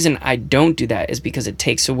 the reason I don't do that is because it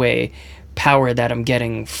takes away power that I'm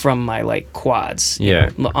getting from my like quads. Yeah.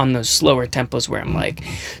 On those slower tempos where I'm like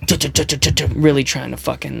really trying to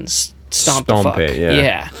fucking stomp the fuck. It, yeah.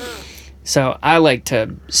 Yeah. So I like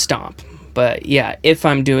to stomp. But yeah, if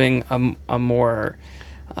I'm doing a more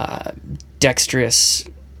dexterous,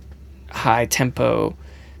 high tempo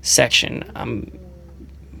section, I'm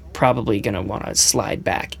probably gonna want to slide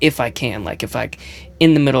back if I can. Like if I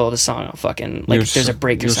in the middle of the song, I'll fucking like if there's a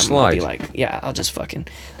break or something, I'll be like, yeah, I'll just fucking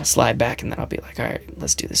slide back, and then I'll be like, all right,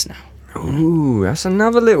 let's do this now. Ooh, that's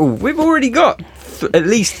another little. We've already got at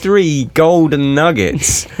least 3 golden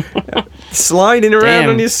nuggets. Sliding around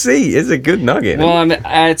on your seat is a good nugget. Well, I mean,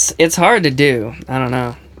 it's hard to do. I don't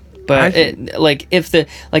know. But like if in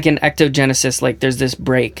ectogenesis, like there's this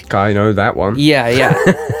break. I know that one. Yeah.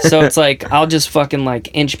 So it's like I'll just fucking like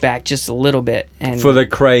inch back just a little bit, and for the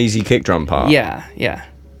crazy kick drum part. Yeah.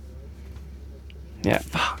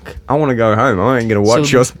 Fuck. I want to go home. I ain't gonna watch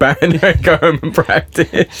your band and go home and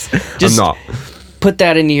practice. I'm not. put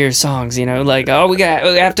that into your songs, you know, like, oh,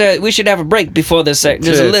 we should have a break before this.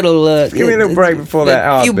 There's a little, give me a little break before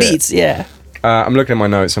that. A few beats, yeah. I'm looking at my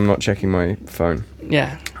notes. I'm not checking my phone.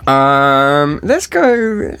 Yeah. Let's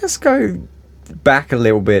go back a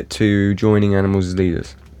little bit to joining animals as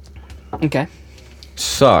leaders. Okay.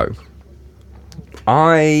 So,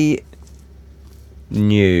 I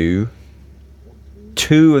knew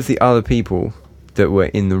 2 of the other people that were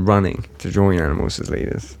in the running to join animals as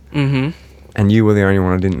leaders. Mm-hmm. And you were the only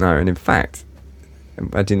one I didn't know. And in fact,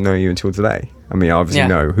 I didn't know you until today. I mean, I obviously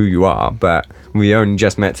know who you are, but we only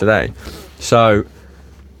just met today. So,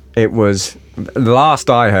 it was... The last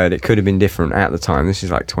I heard, it could have been different at the time. This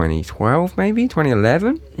is like 2012, maybe?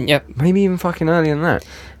 2011? Yep. Maybe even fucking earlier than that.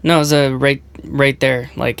 No, it was right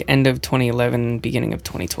there, like end of 2011, beginning of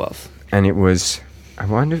 2012. And it was... I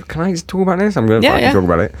wonder, can I just talk about this? I'm going to talk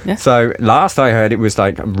about it. Yeah. So, last I heard, it was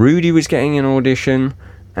like Rudy was getting an audition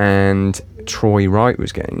and Troy Wright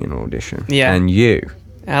was getting an audition. Yeah. And you.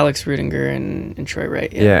 Alex Rudinger and Troy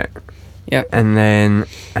Wright. Yeah. Yeah. And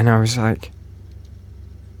I was like...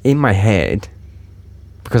 In my head,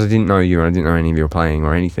 because I didn't know you and I didn't know any of your playing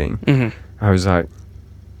or anything, I was like,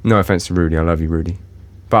 no offense to Rudy, I love you, Rudy.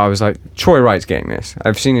 But I was like, Troy Wright's getting this.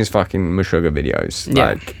 I've seen his fucking Meshuggah videos.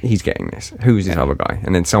 Yeah. Like, he's getting this. Who's this other guy?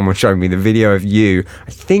 And then someone showed me the video of you. I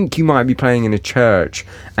think you might be playing in a church,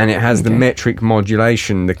 and it has the metric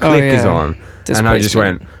modulation. The click is on. And I just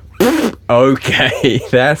went, okay,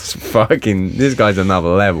 that's fucking... This guy's another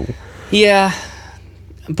level. Yeah.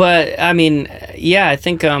 But I mean, yeah, I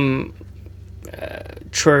think Troy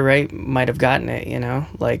Wright might have gotten it. You know,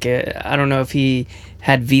 like I don't know if he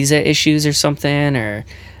had visa issues or something, or,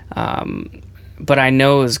 but I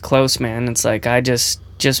know it was close, man. It's like I just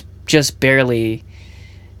barely,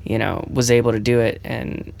 you know, was able to do it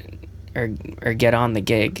or get on the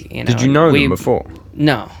gig. You know, did you know them before?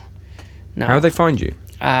 No. How did they find you?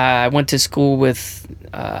 I went to school with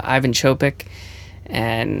Ivan Chopik,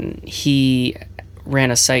 and he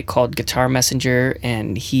ran a site called Guitar Messenger,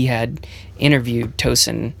 and he had interviewed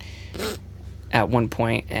Tosin at one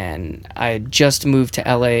point, and I had just moved to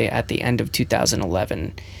LA at the end of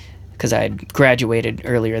 2011 because I had graduated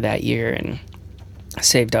earlier that year and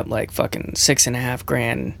saved up like fucking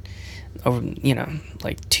 $6,500 over, you know,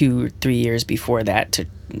 like 2 or 3 years before that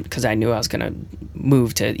because I knew I was gonna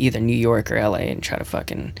move to either New York or LA and try to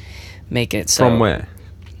fucking make it. So, from where?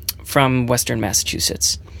 From Western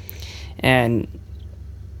Massachusetts. And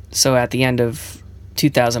so at the end of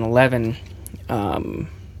 2011, I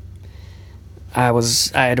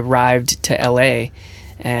had arrived to LA,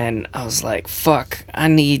 and I was like, fuck, I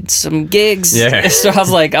need some gigs. Yeah. So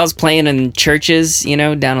I was playing in churches, you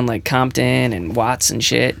know, down in like Compton and Watts and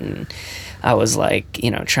shit, and I was like,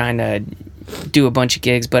 you know, trying to do a bunch of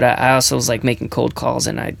gigs, but I also was like making cold calls,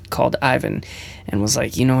 and I called Ivan and was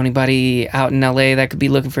like, you know, anybody out in LA that could be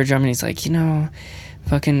looking for a drummer? And he's like, you know,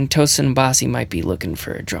 fucking Tosin Bassi might be looking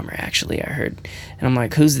for a drummer, actually, I heard. And I'm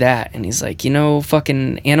like, who's that? And he's like, you know,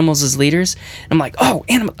 fucking Animals as Leaders? And I'm like, oh,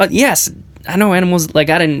 yes, I know Animals. Like,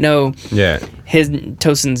 I didn't know his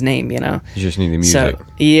Tosin's name, you know? You just need the music. So,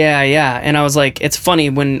 yeah. And I was like, it's funny,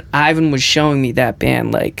 when Ivan was showing me that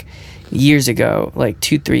band, like, years ago, like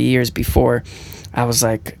 2-3 years before, I was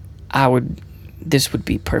like, this would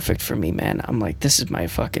be perfect for me, man. I'm like, this is my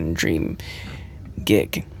fucking dream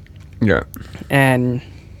gig. Yeah. And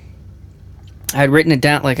I had written it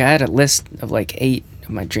down, like I had a list of like 8 of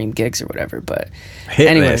my dream gigs or whatever, but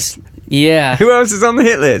anyways. Yeah. Who else is on the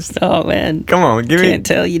hit list? Oh man. Come on, give me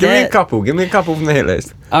a couple. Give me a couple from the hit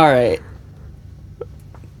list. All right.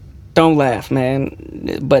 Don't laugh,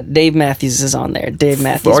 man. But Dave Matthews is on there. Dave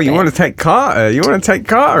Matthews. Oh, you want to take Carter? You want to take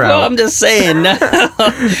Carter out? Well, I'm just saying.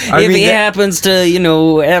 If he happens to, you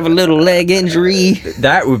know, have a little leg injury,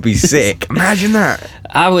 that would be sick. Imagine that.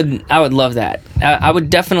 I would love that. I would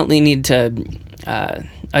definitely need to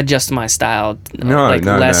adjust my style. No.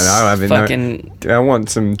 I want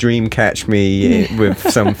some Dream Catch Me with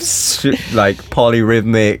some like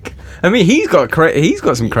polyrhythmic. I mean, he's got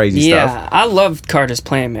some crazy stuff. Yeah, I love Carter's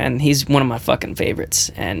playing, man. He's one of my fucking favorites.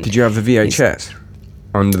 And did you have the VHS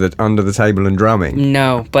under the table and drumming?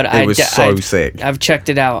 No, but it was so sick. I've checked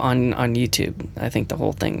it out on YouTube. I think the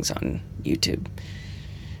whole thing's on YouTube,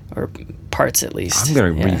 or parts at least. I'm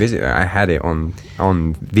going to revisit that. I had it on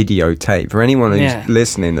videotape. For anyone who's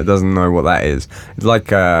listening that doesn't know what that is, it's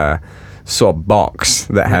like a sort of box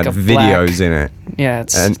that had videos in it. Yeah,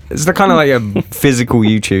 it's the kind of like a physical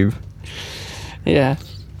YouTube. Yeah.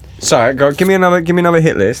 So give me another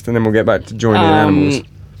hit list, and then we'll get back to joining animals.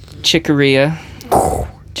 Chicoria.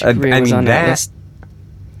 Chicoria was on that list.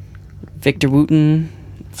 Victor Wooten.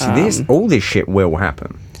 See, all this shit will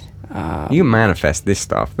happen. You can manifest this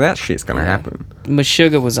stuff. That shit's gonna happen.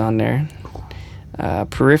 Meshuggah was on there.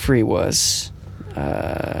 Periphery was.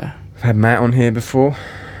 I've had Matt on here before.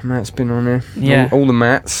 Matt's been on there. Yeah. All the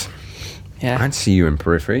Matts. Yeah. I'd see you in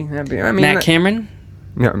Periphery. Matt Cameron?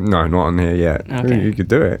 No, not on here yet. Okay. You could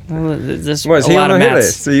do it. Well, there's Is he on the hit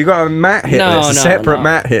list? So you got a Matt hit list, a separate no.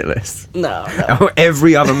 Matt hit list. No.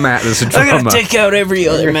 Every other Matt that's a drummer. I'm gonna take out every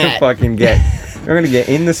other Matt. I'm gonna get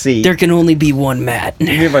in the seat. There can only be one Matt.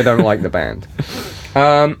 Even if I don't like the band.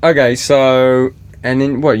 Okay, so and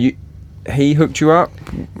then what he hooked you up?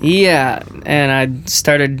 Yeah, and I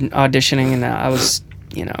started auditioning, and I was,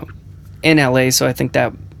 in LA, so I think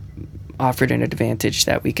that offered an advantage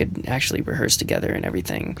that we could actually rehearse together and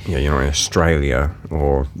everything. Yeah, you're not in Australia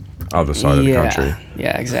or other side of the country.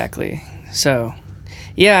 Yeah, exactly. So,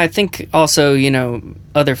 yeah, I think also,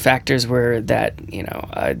 other factors were that,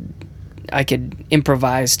 I could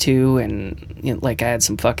improvise too, and like I had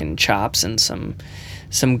some fucking chops and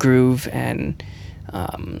some groove, and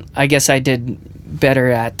I guess I did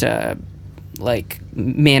better at like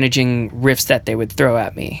managing riffs that they would throw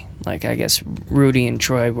at me. Like I guess Rudy and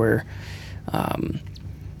Troy were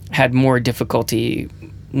had more difficulty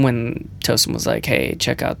when Tosin was like, "Hey,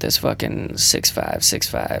 check out this fucking 6/5,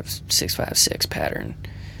 6/5, 6/5, 6 pattern,"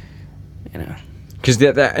 Because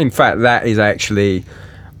that, in fact, that is actually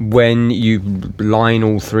when you line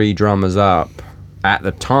all three drummers up. At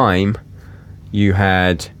the time, you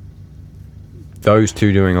had those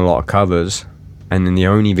two doing a lot of covers, and then the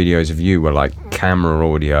only videos of you were like camera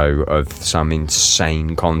audio of some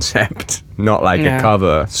insane concept, not like a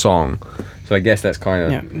cover song. So I guess that's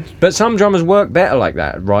kind of. But some drummers work better like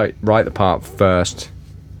that. Write the part first,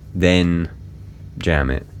 then jam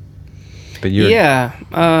it. But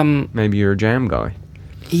maybe you're a jam guy.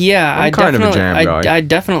 Yeah, I'm kind of a jam guy. I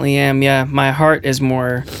definitely am. Yeah, my heart is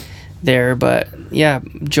more there, but yeah,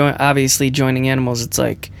 obviously joining Animals, it's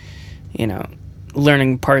like,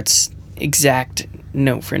 learning parts exact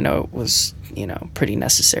note for note was, pretty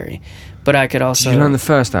necessary. But I could also. Did you learn the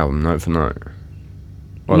first album note for note?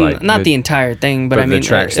 Or not the entire thing, but I mean,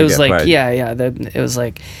 it was like, played. it was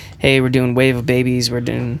like, hey, we're doing Wave of Babies, we're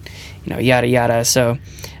doing, yada yada. So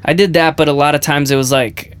I did that, but a lot of times it was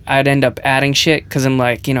like I'd end up adding shit because I'm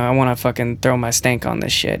like, I want to fucking throw my stank on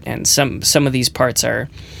this shit, and some of these parts are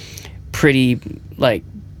pretty like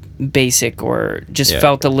basic or just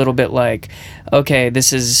felt a little bit like, okay,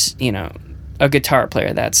 this is a guitar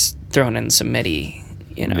player that's thrown in some MIDI,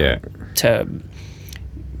 to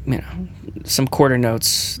some quarter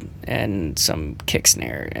notes and some kick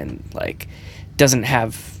snare, and like doesn't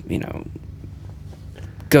have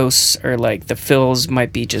ghosts, or like the fills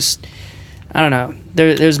might be just, I don't know,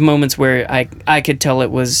 there's moments where I could tell it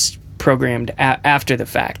was programmed after the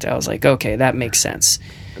fact. I was like, okay, that makes sense.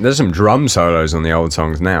 There's some drum solos on the old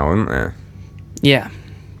songs now, isn't there? Yeah.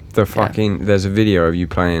 There's a video of you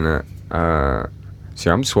playing it. See,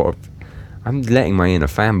 I'm letting my inner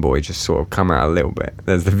fanboy just sort of come out a little bit.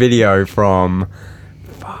 There's the video from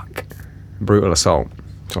Brutal Assault.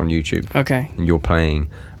 It's on YouTube. Okay. And you're playing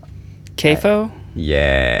CAFO?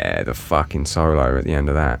 Yeah, the fucking solo at the end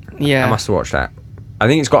of that. Yeah. I must have watched that. I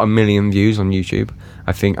think it's got 1 million views on YouTube.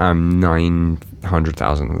 I think I'm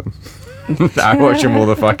 900,000 of them. I watch them all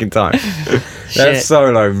the fucking time. That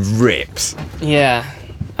solo rips. Yeah.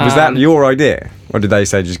 Was that your idea? Or did they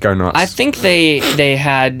say just go nuts? I think they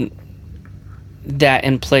had that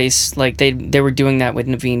in place. Like they were doing that with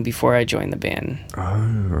Naveen before I joined the band.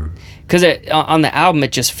 Oh. Because on the album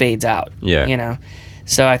it just fades out. Yeah.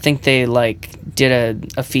 So I think they like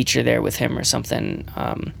did a feature there with him or something.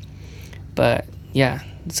 But yeah,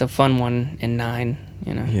 it's a fun one in 9.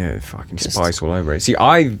 Yeah, fucking spice all over it. See,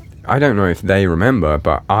 I don't know if they remember,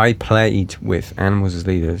 but I played with Animals as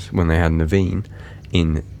Leaders when they had Naveen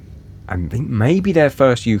in, I think, maybe their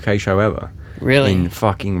first UK show ever. Really? In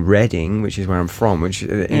fucking Reading, which is where I'm from, which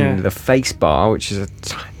is in the Face Bar, which is a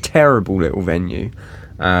terrible little venue.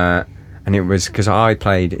 And it was because I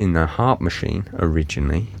played in the Harp Machine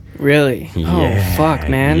originally. Really? Yeah. Oh, fuck,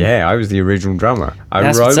 man. Yeah, I was the original drummer.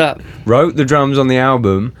 That's what's up. Wrote the drums on the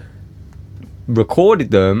album,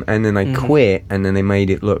 recorded them, and then they quit, and then they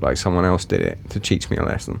made it look like someone else did it to teach me a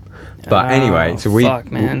lesson. But anyway, so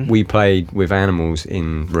we played with Animals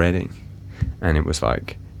in Reading, and it was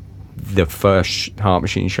like the first Heart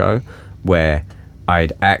Machine show where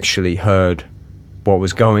I'd actually heard what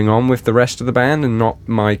was going on with the rest of the band and not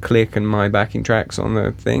my click and my backing tracks on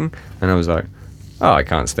the thing, and I was like, oh, I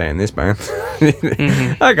can't stay in this band.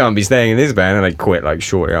 I can't be staying in this band. And I quit like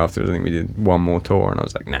shortly after. I think we did one more tour, and I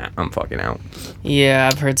was like, nah, I'm fucking out. Yeah,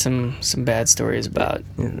 I've heard some bad stories about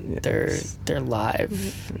their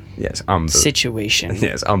live situation.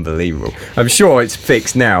 Yes, unbelievable. I'm sure it's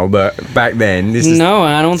fixed now, but back then, no,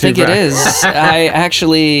 I don't think it is. I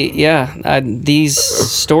actually, these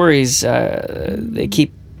stories, they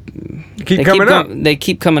keep coming up. They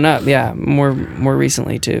keep coming up. Yeah, more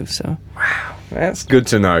recently too. So. Wow. That's good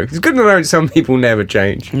to know. It's good to know some people never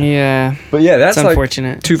change. Yeah. But yeah, that's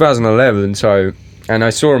unfortunate. Like 2011, so... And I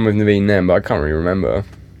saw him with Naveen then, but I can't really remember.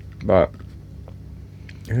 But...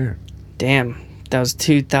 Yeah. Damn. That was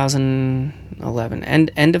 2011.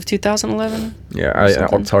 End of 2011? Yeah,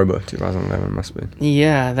 October 2011 must be.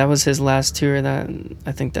 Yeah, that was his last tour.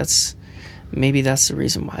 I think that's... Maybe that's the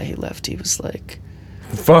reason why he left. He was like...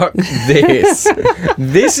 Fuck this.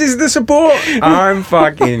 This is the support? I'm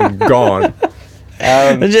fucking gone.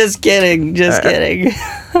 Just kidding. He's supposed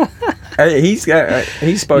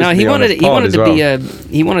to be on his pod as well.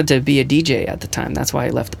 He wanted to be a DJ at the time. That's why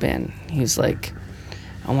he left the band. He was like,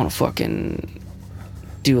 I want to fucking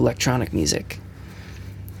do electronic music.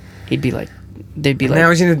 They'd be like, now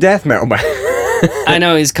he's in a death metal band. I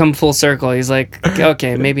know, he's come full circle. He's like,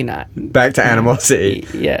 okay, maybe not. Back to Animosity.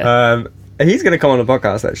 Yeah. He's going to come on the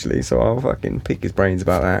podcast, actually, so I'll fucking pick his brains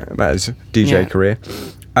about his DJ career.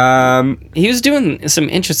 He was doing some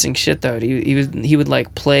interesting shit, though. He would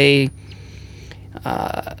like play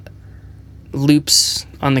loops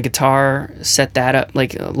on the guitar, set that up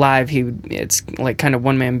like live. It's like kind of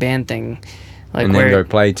one-man band thing. Like and then go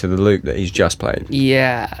play to the loop that he's just played.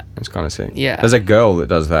 Yeah. It's kind of sick. Yeah. There's a girl that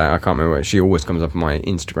does that. I can't remember. She always comes up on my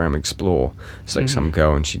Instagram Explore. It's like some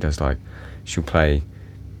girl, and she does like... She'll play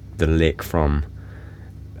the lick from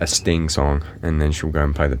a Sting song, and then she'll go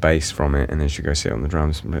and play the bass from it, and then she'll go sit on the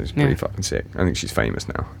drums. It's pretty fucking sick. I think she's famous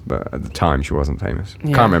now, but at the time she wasn't famous.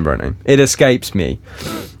 Can't remember her name. It escapes me.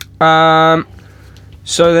 So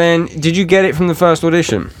then, did you get it from the first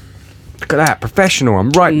audition? Look at that, professional.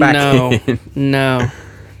 I'm right back in. No.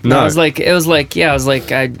 It was like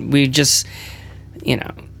we just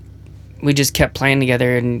kept playing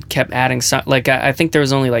together and kept adding like I think there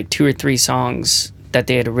was only like 2 or 3 songs that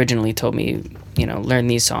they had originally told me, learn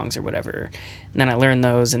these songs or whatever. And then I learned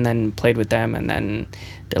those and then played with them, and then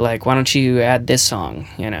they're like, why don't you add this song,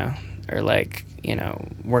 or like,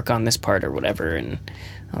 work on this part or whatever. And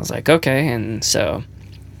I was like, okay. And so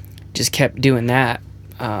just kept doing that.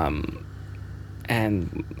 And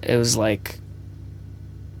it was like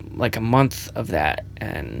a month of that.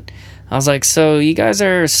 And I was like, so you guys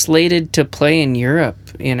are slated to play in Europe,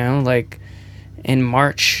 like in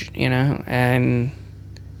March, and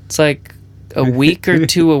it's like a week or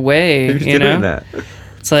 2 away, Who's doing that?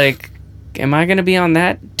 It's like, am I gonna be on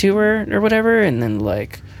that tour or whatever? And then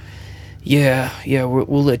like, yeah,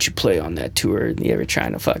 we'll let you play on that tour. They were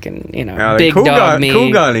trying to fucking, big cool dog me.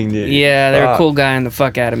 Cool gunning you. Yeah, they were cool guying the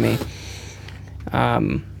fuck out of me.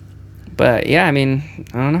 But yeah, I mean,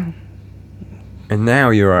 I don't know. And now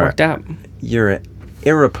you're an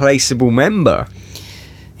irreplaceable member.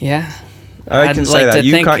 Yeah. I can say that.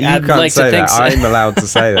 You can't say that. I'm allowed to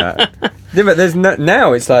say that. Yeah, but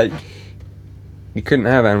now it's like you couldn't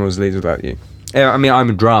have Animals Leads without you. I mean, I'm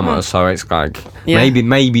a drummer, so it's like maybe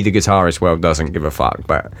the guitarist world doesn't give a fuck,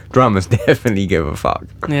 but drummers definitely give a fuck.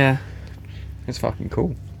 Yeah, it's fucking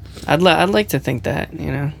cool. I'd like to think that,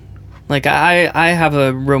 like I have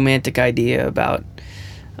a romantic idea about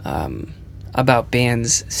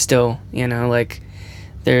bands still, like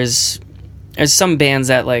there's some bands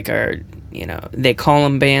that like are, they call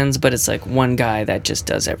them bands, but it's like one guy that just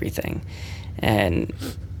does everything. And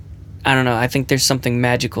I don't know, I think there's something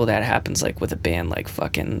magical that happens like with a band like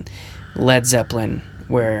fucking Led Zeppelin,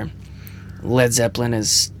 where Led Zeppelin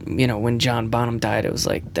is, when John Bonham died, it was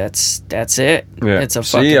like that's it. Yeah. It's a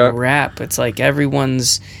fucking wrap. It's like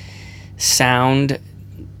everyone's sound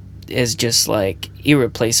is just like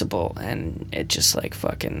irreplaceable, and it just like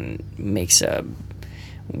fucking makes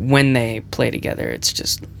when they play together, it's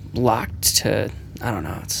just locked to, I don't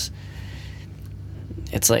know,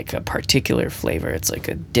 it's like a particular flavor. It's like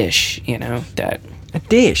a dish, that a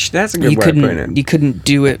dish. That's a good way of putting it. You couldn't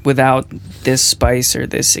do it without this spice or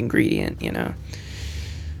this ingredient,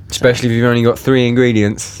 Especially if you've only got 3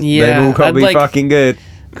 ingredients. Yeah, they've all got to be fucking good.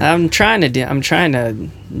 I'm trying to do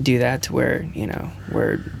that to where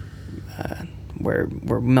we're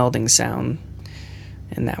melding sound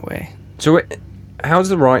in that way. So how's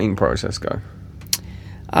the writing process go?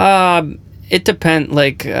 It depends.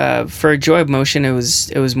 Like for Joy of Motion, it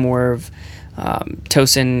was more of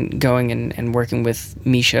Tosin going and working with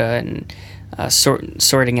Misha, and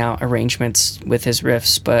sorting out arrangements with his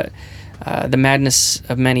riffs. But the Madness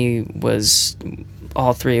of Many was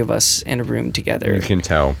all three of us in a room together. You can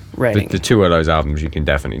tell. Writing. The two of those albums, you can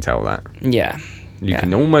definitely tell that. Yeah. You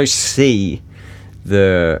can almost see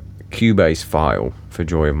the Cubase file for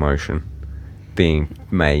Joy of Motion being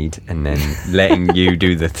made and then letting you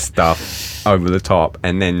do the stuff over the top.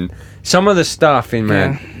 And then some of the stuff in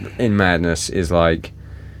Madness is like,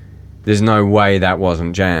 there's no way that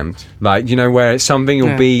wasn't jammed. Like, you know, where something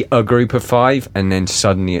will be a group of 5 and then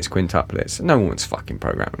suddenly it's quintuplets. No one's fucking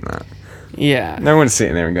programming that. Yeah. No one's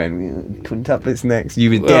sitting there and going, quintuplets next.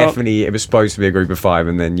 You were definitely, it was supposed to be a group of 5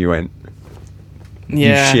 and then you went,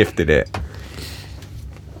 you shifted it.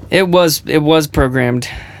 It was programmed.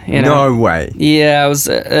 You know? No way. Yeah, it was.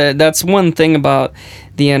 That's one thing about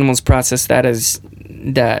the Animals process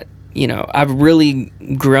that you know I've really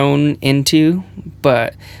grown into,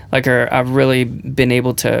 but like I've really been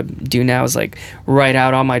able to do now is like write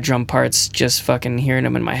out all my drum parts, just fucking hearing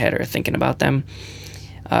them in my head or thinking about them.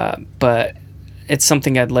 But it's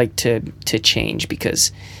something I'd like to change,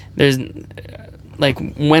 because there's like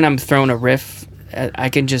when I'm throwing a riff,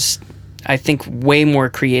 I think way more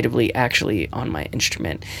creatively actually on my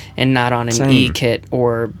instrument and not on an E kit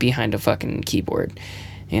or behind a fucking keyboard,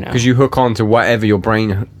 you know. Because you hook on to whatever your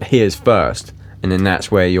brain hears first, and then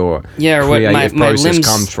that's where your creative process limbs,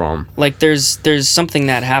 comes from. Like there's something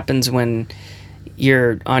that happens when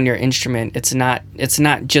you're on your instrument. It's not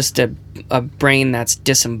just a brain that's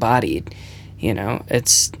disembodied, you know.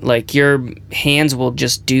 It's like your hands will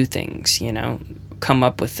just do things, you know, come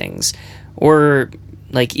up with things, or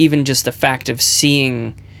like even just the fact of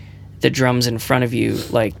seeing the drums in front of you,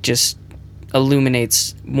 like just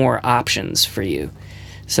illuminates more options for you.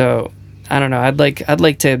 So I don't know. I'd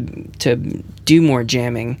like to do more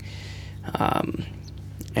jamming,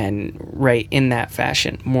 and write in that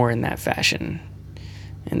fashion, more in that fashion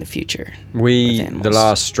in the future. The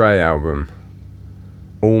last Stray album,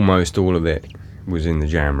 almost all of it was in the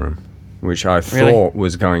jam room, which I thought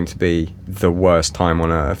was going to be the worst time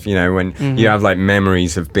on earth. You know, when you have like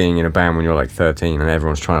memories of being in a band when you're like 13 and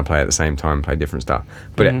everyone's trying to play at the same time, play different stuff.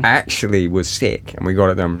 But it actually was sick, and we got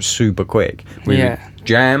it done super quick. We would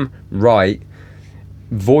jam, write,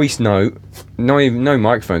 voice note, no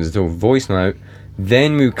microphones at all, voice note.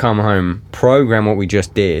 Then we'd come home, program what we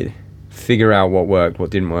just did, figure out what worked,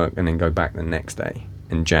 what didn't work, and then go back the next day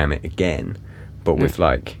and jam it again, but with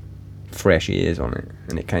like fresh ears on it,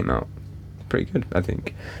 and it came out pretty good, I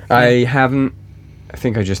think. I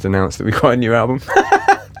think I just announced that we got a new album.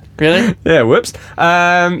 Really? Yeah, whoops.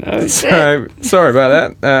 So sorry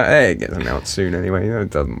about that. Hey, it gets announced soon anyway.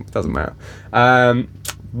 It doesn't matter.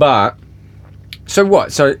 But so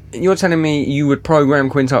what? So you're telling me you would program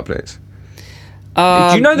quintuplets? Do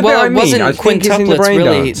you know the bit I mean? Wasn't I think it's in the brain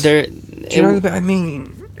really. dance. Do you know the bit I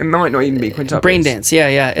mean? It might not even be quintuplets. Brain dance.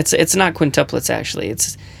 Yeah. It's not quintuplets actually.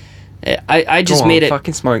 It's I just made it.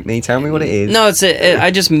 Fucking smoke me. Tell me what it is. No,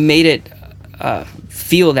 I just made it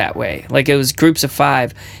feel that way. Like it was groups of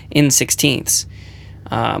 5 in 16ths.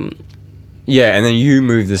 Yeah, and then you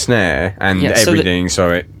move the snare and everything,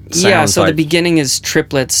 so it sounds so the beginning is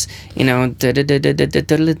triplets, you know, and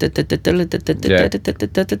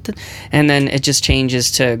then it just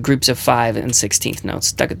changes to groups of 5 and 16th notes.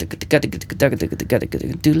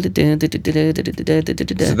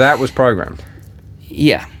 So that was programmed?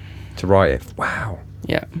 Yeah. To write it? Wow.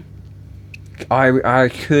 Yeah. I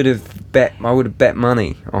would have bet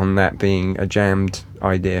money on that being a jammed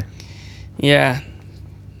idea. Yeah.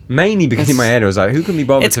 Mainly because in my head I was like, who can be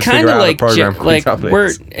bothered to figure out a program like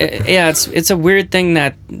it's a weird thing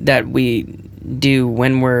that we do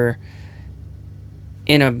when we're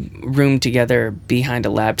in a room together behind a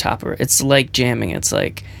laptop, or it's like jamming. It's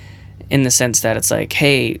like in the sense that it's like,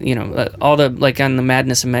 hey, you know, all the, like on the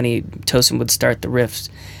Madness of Many, Tosin would start the riffs,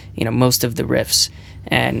 you know, most of the riffs,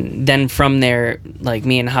 and then from there, like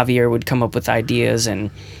me and Javier would come up with ideas,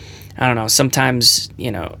 and I don't know, sometimes,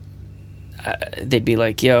 you know, they'd be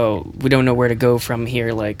like, yo, we don't know where to go from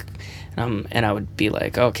here, like, and I would be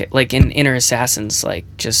like, okay, like in Inner Assassins, like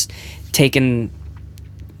just taking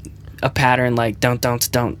a pattern like don't, got,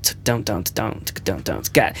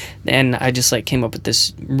 and I just like came up with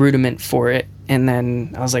this rudiment for it, and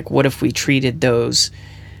then I was like, what if we treated those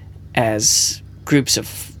as groups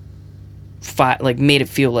of 5, like made it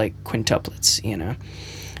feel like quintuplets, you know?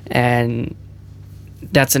 And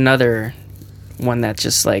that's another one that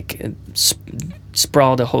just like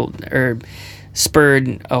spurred a whole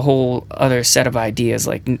other set of ideas.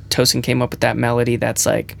 Like Tosin came up with that melody that's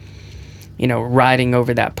like, you know, riding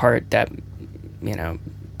over that part that, you know,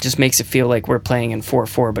 just makes it feel like we're playing in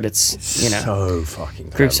 4/4, but it's, you know, so fucking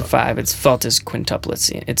clever. groups of 5. It's felt as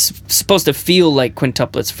quintuplets. It's supposed to feel like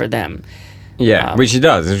quintuplets for them. Yeah, which it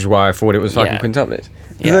does, which is why I thought it was fucking quintuplets.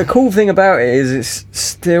 Yeah. The cool thing about it is it's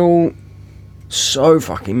still so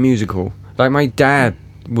fucking musical. Like, my dad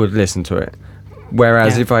would listen to it.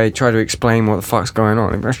 Whereas if I try to explain what the fuck's going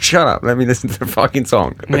on, he'd be like, shut up, let me listen to the fucking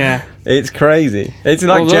song. Yeah. It's crazy. It's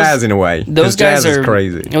like jazz in a way. Those guys jazz is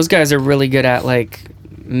crazy. Those guys are really good at, like,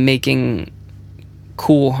 making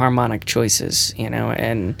cool harmonic choices, you know,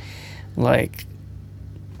 and, like,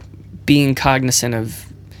 being cognizant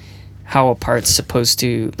of how a part's supposed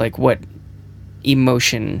to, like, what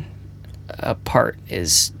emotion a part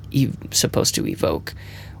is supposed to evoke,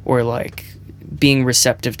 or, like, being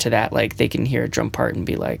receptive to that. Like, they can hear a drum part and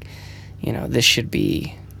be like, you know, this should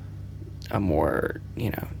be a more, you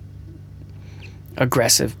know,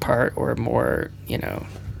 aggressive part, or more, you know,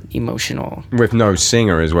 emotional. With no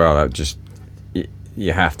singer as well, that just,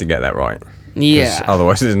 you have to get that right. Yeah.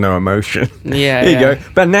 Otherwise there's no emotion. Yeah. There you go.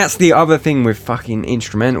 But that's the other thing with fucking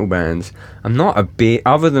instrumental bands. I'm not a bit,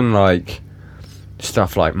 other than like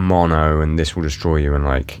stuff like Mono and This Will Destroy You and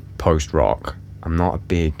like post-rock, I'm not a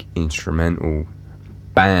big instrumental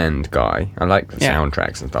band guy. I like the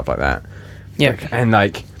soundtracks and stuff like that. Yeah. And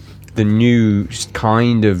like the new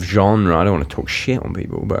kind of genre, I don't want to talk shit on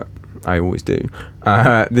people, but I always do.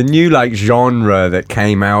 The new like genre that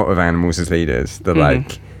came out of Animals as Leaders, the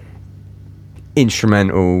like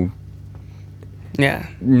instrumental. Yeah.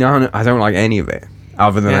 No, I don't like any of it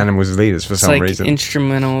other than Animals as Leaders for some reason.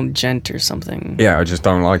 Instrumental gent or something. Yeah, I just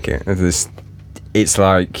don't like it. It's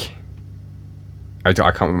like I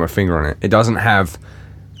can't put my finger on it. It doesn't have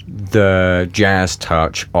the jazz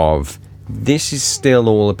touch of this is still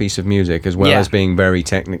all a piece of music, as well as being very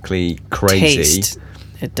technically crazy. Taste.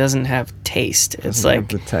 It doesn't have taste. It's like like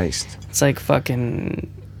the taste. It's like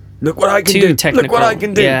fucking. Look what I can too do. technical. Look what I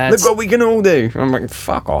can do. Yeah, Look what we can all do. I'm like,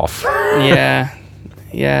 fuck off. Yeah,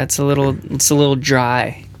 it's a little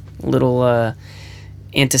dry, a little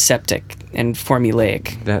antiseptic and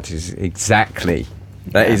formulaic. That is exactly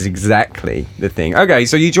the thing. Okay,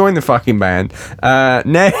 so you joined the fucking band.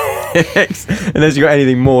 Next, unless you got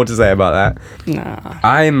anything more to say about that. Nah.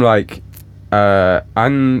 I'm like,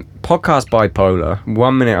 I'm podcast bipolar.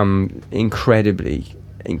 1 minute I'm incredibly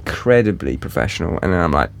professional, and then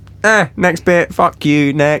I'm like, next bit, fuck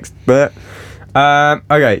you, next. But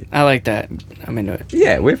okay, I like that. I'm into it.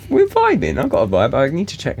 yeah, we're vibing. I've got a vibe. I need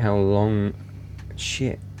to check how long.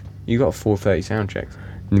 Shit, you got a 4:30 sound check.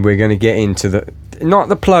 We're gonna get into not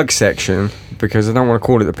the plug section, because I don't want to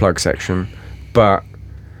call it the plug section, but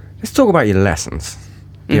let's talk about your lessons,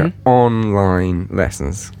 your online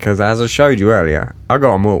lessons, because as I showed you earlier, I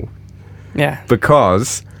got them all. Yeah.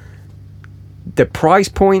 Because the price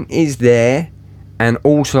point is there, and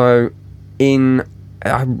also in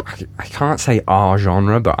I can't say our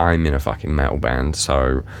genre, but I'm in a fucking metal band,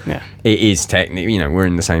 so it is technically, you know, we're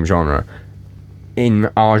in the same genre. In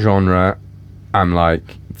our genre, I'm like,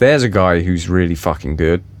 there's a guy who's really fucking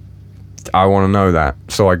good. I want to know that,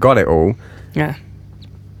 so I got it all. Yeah.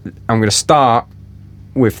 I'm gonna start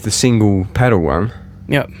with the single pedal one.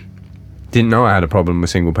 Yep. Didn't know I had a problem with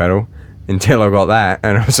single pedal until I got that,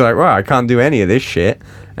 and I was like, well, I can't do any of this shit.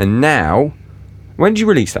 And now, when did you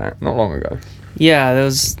release that? Not long ago. Yeah, that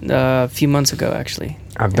was a few months ago, actually.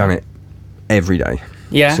 I've done it every day.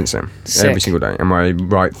 Yeah. Since then, Sick. every single day, and my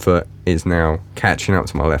right foot is now catching up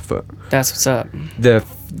to my left foot. That's what's up.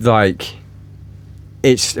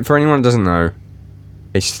 It's for anyone that doesn't know,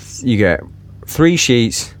 it's you get 3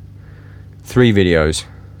 sheets, 3 videos.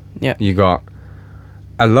 Yeah. You got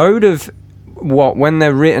a load of when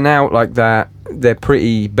they're written out like that, they're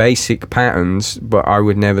pretty basic patterns, but I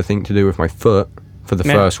would never think to do with my foot for the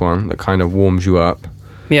first one, that kind of warms you up.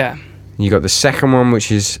 Yeah. You got the second one,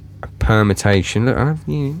 which is a permutation. Look,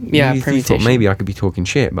 permutation. You thought maybe I could be talking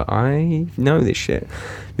shit, but I know this shit.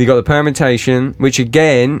 You got the permutation, which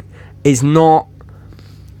again is not,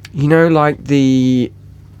 you know, like the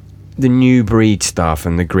new breed stuff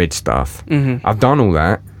and the grid stuff. Mm-hmm. I've done all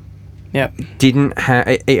that. Yep. Didn't have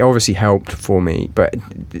it obviously helped for me, but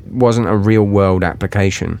it wasn't a real world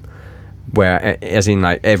application. Where, as in,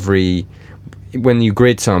 like when you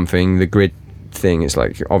grid something, the grid thing is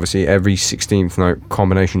like obviously every 16th note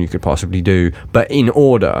combination you could possibly do, but in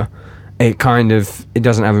order. It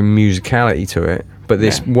doesn't have a musicality to it. But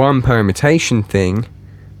this one permutation thing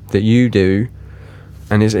that you do,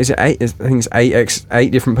 and is it 8? I think it's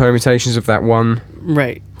 8 different permutations of that one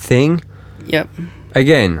thing. Yep.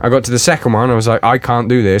 Again, I got to the second one, I was like, I can't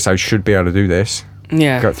do this, I should be able to do this.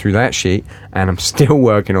 Yeah. Got through that sheet, and I'm still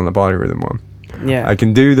working on the polyrhythm one. Yeah. I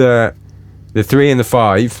can do the The 3 and the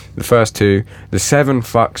 5, the first two. The 7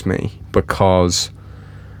 fucks me because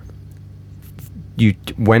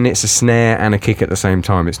when it's a snare and a kick at the same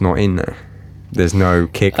time, it's not in there. There's no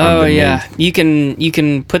kick underneath. Oh yeah, you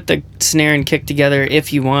can put the snare and kick together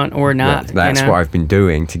if you want or not. That's what I've been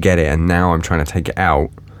doing to get it, and now I'm trying to take it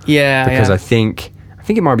out. Yeah, because I think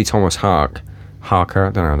it might be Thomas Harker. I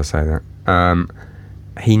don't know how to say that.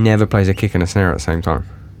 He never plays a kick and a snare at the same time.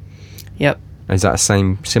 Yep. Is that a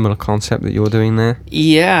similar concept that you're doing there?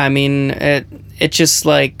 Yeah, I mean it just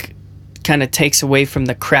like kind of takes away from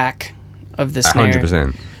the crack of the snare.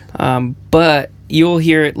 100%. But you'll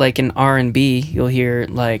hear it like in R&B. You'll hear it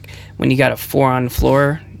like when you got a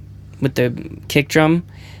 4-on-floor with the kick drum.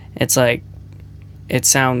 It's like it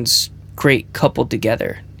sounds great coupled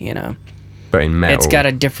together, you know. But in metal, it's got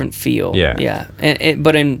a different feel. Yeah.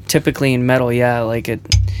 But typically in metal, yeah, like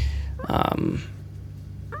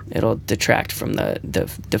it'll detract from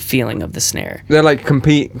the feeling of the snare. They're like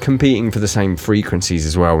competing for the same frequencies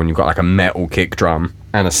as well. When you've got like a metal kick drum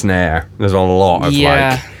and a snare, there's a lot of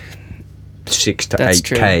like 6 to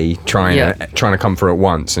 8K trying to come through at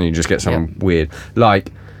once, and you just get some weird.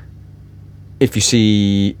 Like if you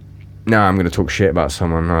see. No, I'm going to talk shit about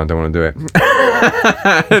someone. No, I don't want to do it.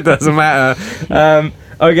 It doesn't matter.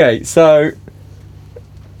 Okay, so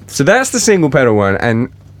that's the single pedal one,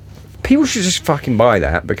 and people should just fucking buy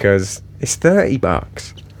that because it's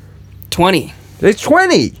 $30. 20. It's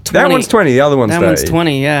 20. That one's 20. The other one's 30. That one's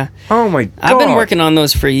 20. Yeah. Oh my god. I've been working on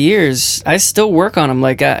those for years. I still work on them,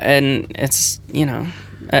 and it's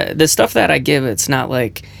the stuff that I give. It's not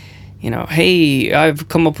like. Hey, I've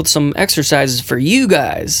come up with some exercises for you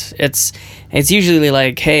guys. It's usually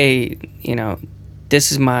like, hey,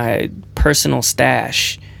 this is my personal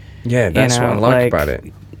stash. Yeah, that's what I like about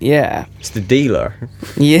it. Yeah. It's the dealer.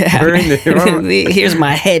 Yeah. Here's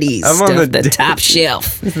my headies. I'm on the top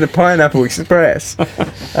shelf. It's the Pineapple Express.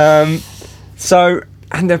 So,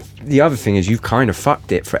 and the other thing is you've kind of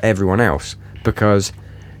fucked it for everyone else because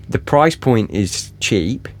the price point is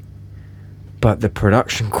cheap. But the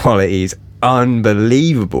production quality is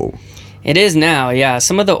unbelievable. It is now, yeah.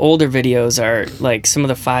 Some of the older videos are like some of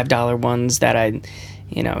the $5 ones that I,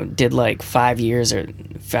 did like 5 years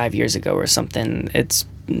ago or something. It's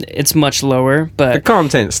much lower, but the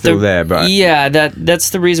content's still there. But yeah,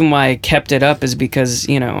 that's the reason why I kept it up is because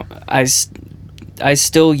I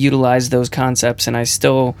still utilize those concepts and I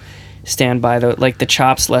still stand by the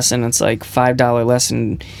chops lesson. It's like $5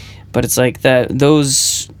 lesson, but it's like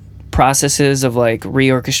those processes of like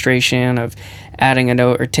reorchestration of adding a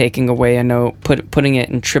note or taking away a note, putting it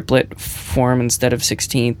in triplet form instead of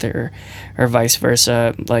 16th or vice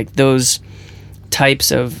versa, like those types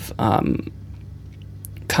of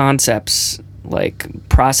concepts, like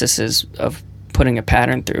processes of putting a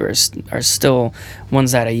pattern through are still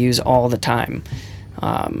ones that I use all the time.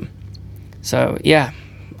 So yeah,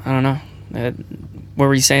 I don't know. What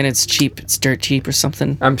were you saying? It's cheap. It's dirt cheap or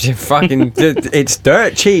something? I'm just fucking... It's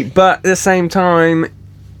dirt cheap, but at the same time,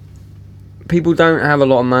 people don't have a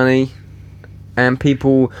lot of money, and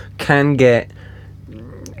people can get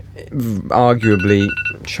arguably...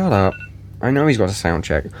 Shut up. I know he's got a sound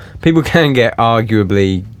check. People can get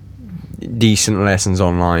arguably decent lessons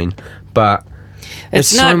online, but...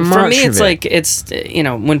 It's not... So for me, it's like... It's,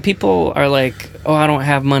 when people are like, oh, I don't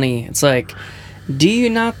have money, it's like... Do you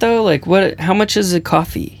not though? Like how much is a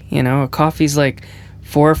coffee? A coffee's like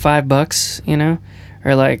 $4 or $5,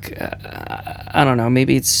 or like, I don't know,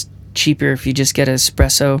 maybe it's cheaper if you just get an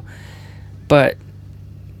espresso, but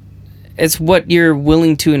it's what you're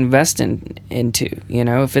willing to invest into,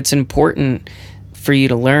 if it's important for you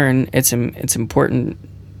to learn, it's important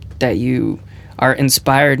that you are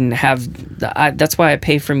inspired and have that's why I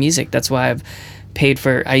pay for music. That's why I've paid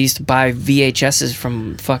for. I used to buy VHSs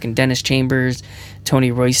from fucking Dennis Chambers,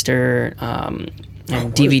 Tony Royster, and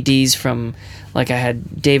DVDs from, like I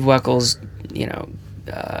had Dave Weckles,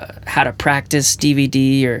 How to Practice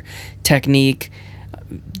DVD or Technique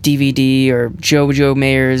DVD or Jojo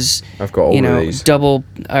Mayer's. I've got all of these.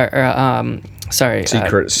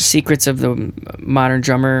 Secrets of the Modern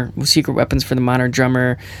Drummer, Secret Weapons for the Modern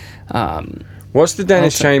Drummer. What's the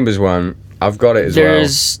Dennis Chambers one? I've got it as well.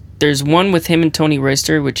 There's one with him and Tony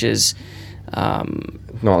Royster, which is not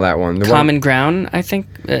that one. Common Ground, I think.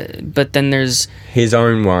 But then there's his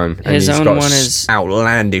own one. And he's got is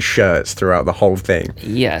outlandish shirts throughout the whole thing.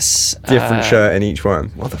 Yes, different shirt in each one.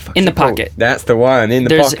 What the fuck? In the pocket. That's the one. In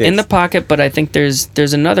the pocket. In the pocket, but I think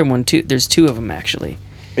there's another one too. There's two of them actually.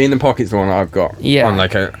 In the pocket's the one I've got. Yeah. On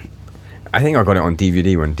like I think I got it on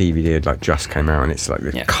DVD when DVD had like just came out, and it's like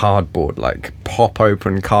the cardboard, like pop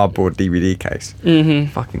open cardboard DVD case.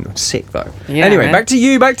 Fucking sick though. Yeah, anyway, man. back to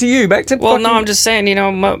you. Back to. Well, no, I'm just saying, you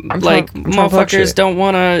know, motherfuckers don't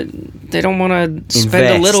want to. They don't want to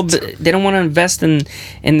spend a little bit. They don't want to invest in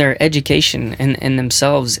their education and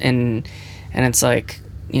themselves, and it's like,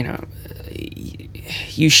 you know,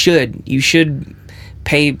 you should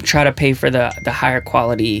try to pay for the higher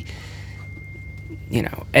quality, you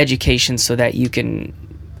know, education, so that you can,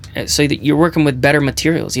 so that you're working with better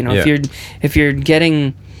materials. You know, if you're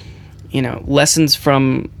getting, you know, lessons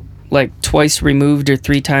from like twice removed or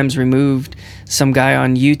 3 times removed some guy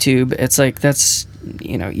on YouTube, it's like, that's,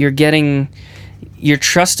 you know, you're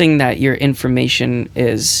trusting that your information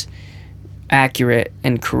is accurate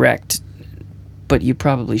and correct, but you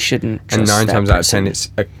probably shouldn't trust. And 9 times out of 10 it's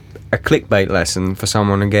a clickbait lesson for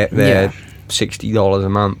someone to get their $60 a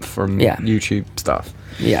month from YouTube stuff.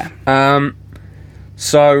 Yeah.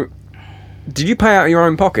 So did you pay out of your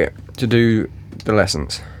own pocket to do the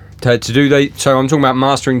lessons? So I'm talking about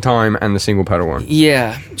mastering time and the single pedal one.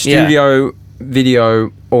 Yeah. Studio,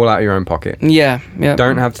 video, all out of your own pocket. Yeah.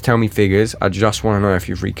 Don't have to tell me figures. I just want to know if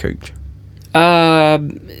you've recouped. Yeah.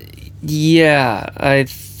 I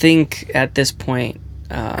think at this point,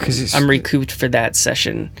 I'm recouped for that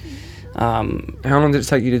session. How long did it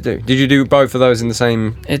take you to do? Did you do both of those in the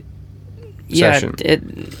same session?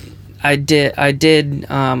 I did.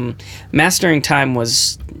 Mastering time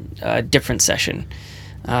was a different session.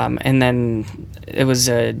 And then it was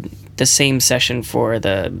the same session for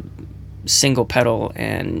the single pedal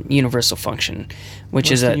and universal function,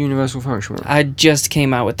 which is a universal function one? I just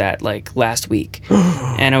came out with that like last week.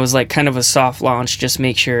 And it was like kind of a soft launch, just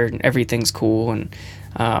make sure everything's cool. And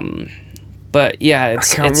but yeah, I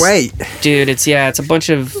can't wait, dude. It's a bunch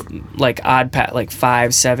of like odd like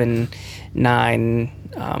 5, 7,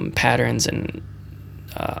 9 patterns and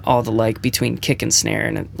all the like between kick and snare,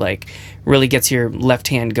 and it like really gets your left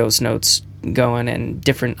hand ghost notes going and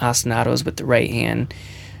different ostinatos with the right hand.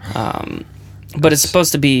 But it's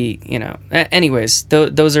supposed to be, you know, anyways,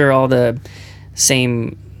 those are all the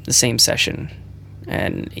same session.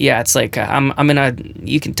 And yeah, it's like I'm in a,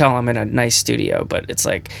 you can tell I'm in a nice studio, but it's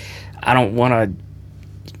like I don't want to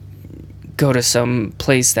go to some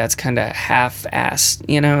place that's kind of half-assed,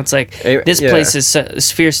 you know. It's like this place is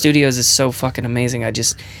Sphere Studios is so fucking amazing. I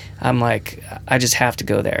just have to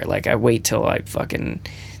go there. Like I wait till I fucking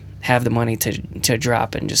have the money to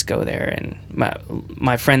drop and just go there. And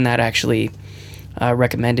my friend that actually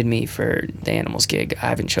recommended me for the Animals gig,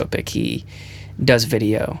 Ivan Chopik, he does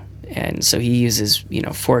video, and so he uses, you know,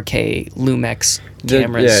 4K Lumex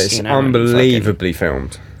cameras. Yeah, it's unbelievably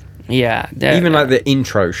filmed. Yeah, even like the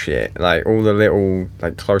intro shit, like all the little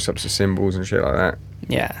like close-ups of cymbals and shit like that.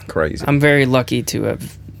 Yeah, crazy. I'm very lucky to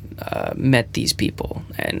have met these people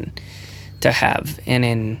and to have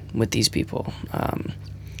in with these people,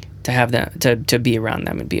 to have them to be around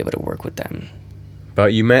them and be able to work with them.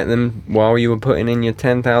 But you met them while you were putting in your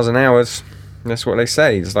 10,000 hours. That's what they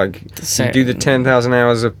say. It's like you do the 10,000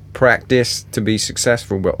 hours of practice to be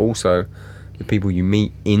successful, but also the people you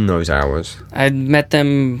meet in those hours. I met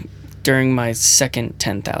them during my second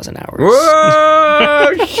 10,000 hours.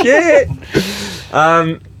 Whoa, shit!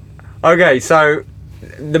 Okay, so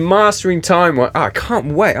the mastering time one, I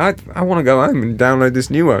can't wait. I want to go home and download this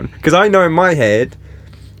new one, because I know in my head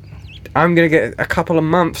I'm going to get a couple of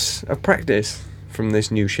months of practice from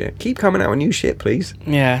this new shit. Keep coming out with new shit, please.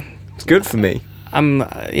 Yeah. It's good for me.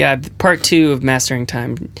 Part 2 of Mastering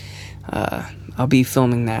Time, I'll be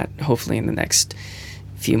filming that hopefully in the next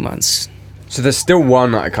few months. So there's still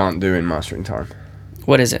one that I can't do in Mastering Time.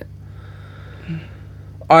 What is it?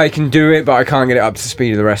 I can do it, but I can't get it up to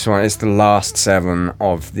speed of the rest of one. It's the last 7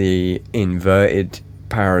 of the inverted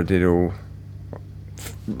paradiddle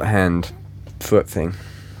hand foot thing.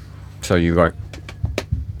 So you go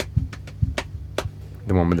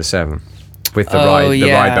the one with the 7 with the ride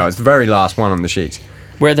bell. It's the very last one on the sheets.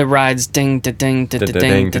 Where the rides ding da ding da da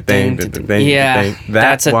ding da ding da ding. Yeah,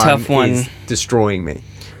 that's a tough one. Is destroying me.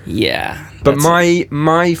 Yeah. But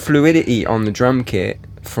my fluidity on the drum kit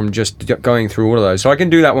from just going through all of those. So I can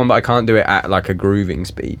do that one, but I can't do it at like a grooving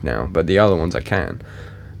speed now. But the other ones I can.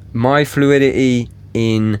 My fluidity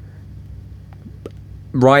in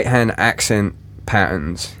right hand accent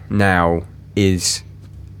patterns now is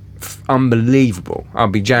unbelievable. I'll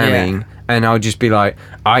be jamming and I'll just be like,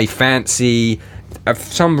 I fancy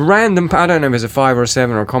some random, I don't know if it's a 5 or a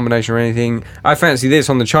 7 or a combination or anything. I fancy this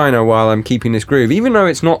on the China while I'm keeping this groove, even though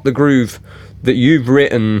it's not the groove that you've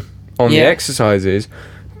written on the exercises.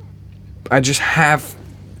 I just have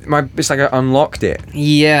it's like I unlocked it.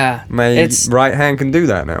 Yeah. My right hand can do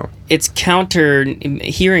that now. It's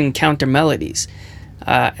hearing counter melodies.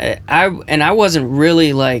 I wasn't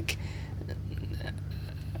really like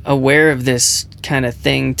aware of this kind of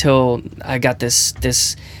thing till I got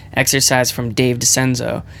this exercise from Dave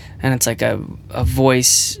DiCenzo, and it's like a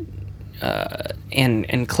voice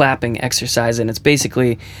and clapping exercise, and it's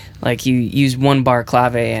basically like you use one bar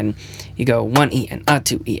clave and you go 1 E and a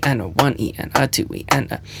 2 E and a 1 E and a 2 E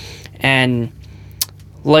and a, and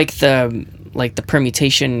like the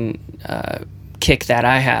permutation kick that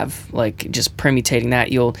I have, like just permutating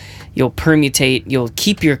that, you'll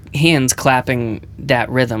keep your hands clapping that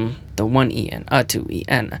rhythm, the 1 E and a 2 E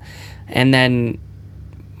and then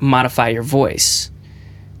modify your voice,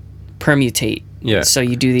 permutate. Yeah. So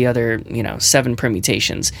you do the other, 7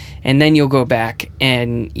 permutations, and then you'll go back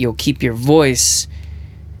and you'll keep your voice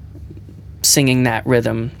singing that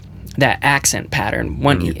rhythm, that accent pattern,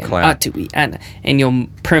 1 E and a 2 E and you'll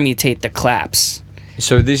permutate the claps.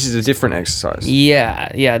 So this is a different exercise.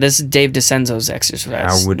 Yeah. This is Dave DiCenzo's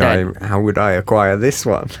exercise. How would I acquire this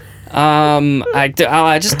one?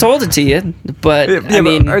 I just told it to you, but I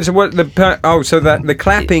mean, so what so that the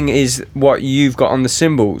clapping is what you've got on the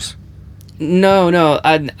cymbals. No,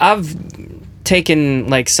 I've taken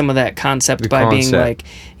like some of that concept being like,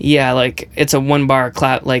 like it's a 1 bar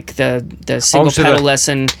clap, like the single pedal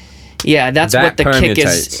lesson. Yeah, that's what the kick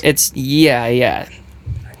is. It's yeah.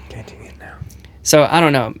 So I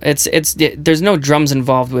don't know. It's there's no drums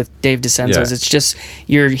involved with Dave DiCenzo's. Yeah. It's just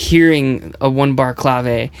you're hearing a 1 bar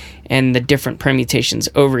clave and the different permutations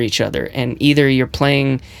over each other, and either you're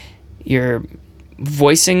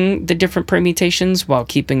voicing the different permutations while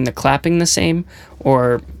keeping the clapping the same,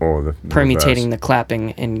 or the permutating the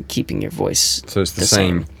clapping and keeping your voice. So it's the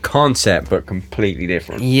same concept but completely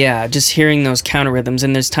different. Yeah, just hearing those counter rhythms,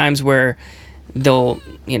 and there's times where they'll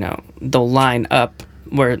line up,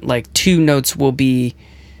 where like 2 notes will be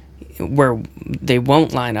where they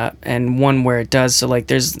won't line up and one where it does. So like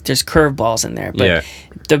there's curveballs in there, but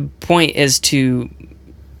the point is to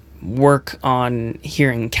work on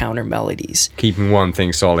hearing counter melodies, keeping one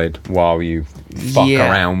thing solid while you fuck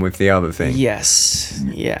around with the other thing. Yes.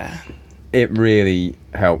 Yeah, it really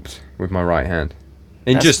helped with my right hand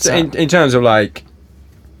in terms of like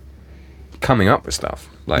coming up with stuff.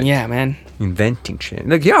 Like, yeah, man, inventing shit.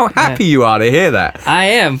 Look, how happy you are to hear that. I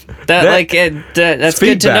am. That's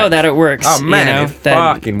good to know that it works. Oh man, it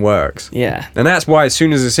fucking works. Yeah. And that's why as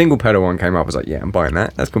soon as the single pedal one came up, I was like, yeah, I'm buying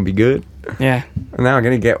that. That's gonna be good. Yeah. And now I'm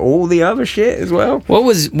gonna get all the other shit as well. What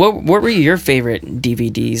were your favorite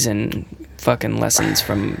DVDs and fucking lessons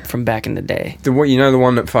from back in the day? The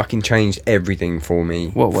one that fucking changed everything for me.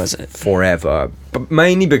 What was it? Forever. But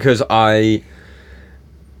mainly because I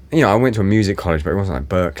went to a music college, but it wasn't like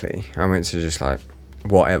Berkeley. I went to just like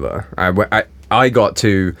whatever. I got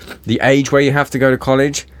to the age where you have to go to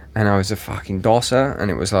college, and I was a fucking dosser,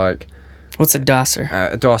 and it was like... What's a dosser?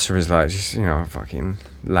 A dosser is like just, a fucking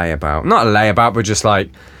layabout. Not a layabout, but just like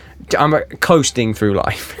I'm coasting through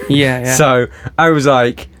life. Yeah. So I was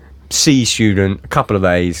like C student, a couple of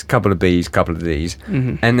A's, couple of B's, couple of D's.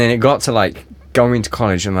 Mm-hmm. And then it got to like going to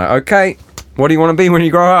college and like, okay, what do you want to be when you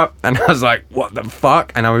grow up? And I was like, what the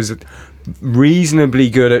fuck? And I was reasonably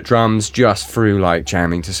good at drums just through like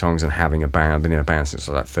jamming to songs and having a band. I've been in a band since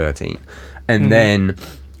I was like 13. And then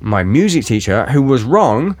my music teacher, who was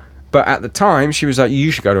wrong, but at the time she was like,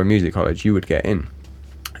 you should go to a music college, you would get in.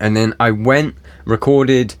 And then I went,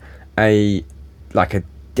 recorded a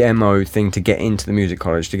demo thing to get into the music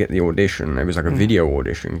college, to get the audition. It was like a video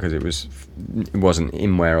audition because it wasn't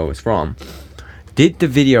in where I was from. Did the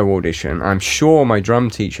video audition. I'm sure my drum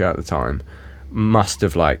teacher at the time must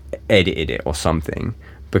have like edited it or something,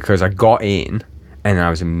 because I got in and I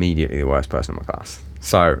was immediately the worst person in my class.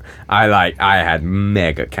 So I had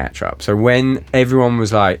mega catch up. So when everyone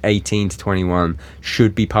was like 18 to 21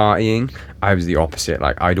 should be partying, I was the opposite.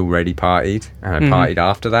 Like I'd already partied and I partied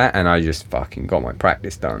after that, and I just fucking got my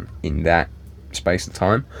practice done in that space of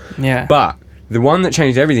time. Yeah. But the one that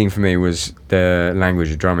changed everything for me was the Language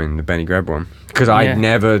of Drumming, the Benny Greb one, because I'd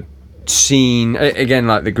never seen, again,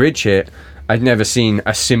 like the grid shit, I'd never seen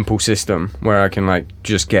a simple system where I can like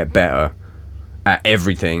just get better at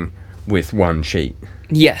everything with one sheet.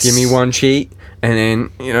 Yes. Give me one sheet and then,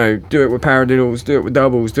 do it with paradiddles, do it with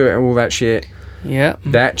doubles, do it all that shit. Yeah.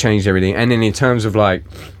 That changed everything. And then in terms of like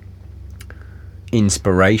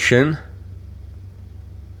inspiration,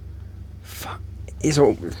 it's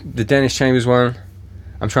all the Dennis Chambers one.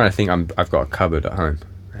 I'm trying to think. I've got a cupboard at home.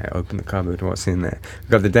 I open the cupboard. What's in there? I've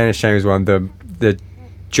got the Dennis Chambers one. The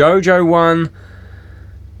JoJo one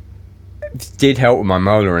did help with my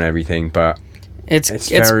molar and everything, but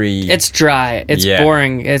It's dry. It's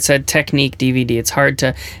boring. It's a technique DVD. It's hard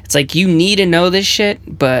to. It's like you need to know this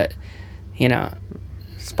shit, but you know.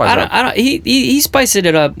 He spiced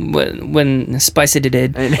it up when spiced it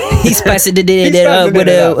did. He spiced it up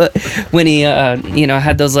when he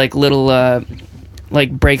had those like little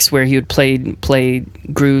like breaks where he would play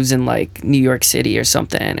grooves in like New York City or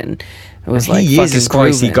something, and it was like he is a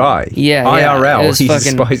spicy guy. Yeah, IRL, he's a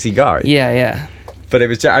spicy guy. Yeah. But it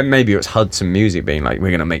was maybe it was Hudson Music being like,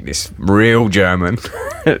 we're gonna make this real German.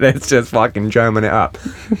 Let's just fucking German it up.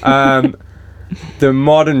 The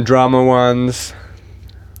Modern Drummer ones.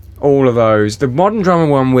 All of those. The Modern Drummer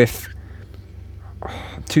one with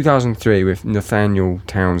 2003 with Nathaniel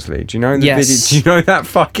Townsley. Do you know the video? Do you know that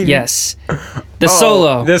fucking? Yes. The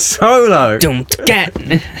solo. The solo. Don't get.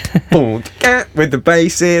 With the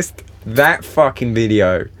bassist. That fucking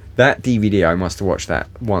video. That DVD. I must have watched that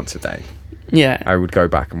once a day. Yeah. I would go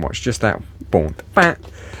back and watch just that. The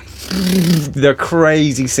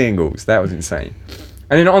crazy singles. That was insane.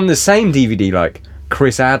 And then on the same DVD, like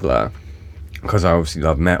Chris Adler. Because I obviously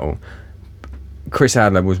love metal. Chris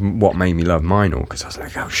Adler was what made me love Minor, because I was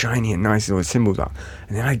like, how shiny and nice all the cymbals are.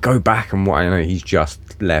 And then I go back and I know he's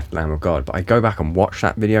just left Lamb of God, but I go back and watch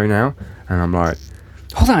that video now, and I'm like,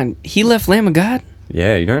 hold on, he left Lamb of God?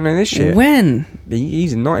 Yeah, you don't know this shit. When?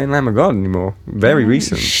 He's not in Lamb of God anymore. Very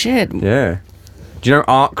recent. Shit. Yeah. Do you know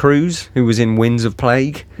Art Cruz, who was in Winds of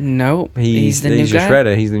Plague? No. He's the new guy? He's a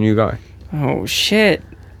shredder. He's the new guy. Oh, shit.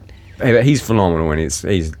 But he's phenomenal, and he's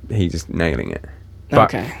just nailing it.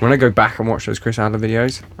 But when I go back and watch those Chris Adler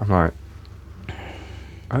videos, I'm like,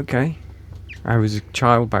 okay, I was a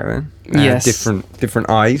child back then. Yes. Different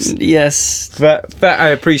eyes. Yes. But I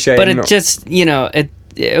appreciate it. But it just,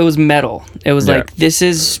 it was metal. It was like, this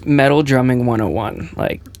is metal drumming 101.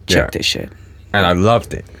 Like, check this shit. And I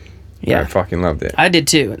loved it. Yeah. I fucking loved it. I did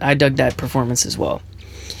too. I dug that performance as well.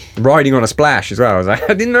 Riding on a splash as well. I was like,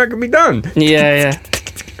 I didn't know it could be done. Yeah.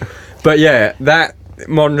 But yeah, that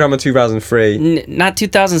Modern Drummer 2003. Not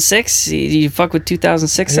 2006? You fuck with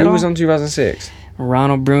 2006 at all? Who was on 2006?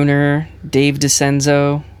 Ronald Bruner, Dave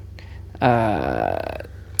DeCenzo,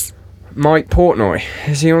 Mike Portnoy.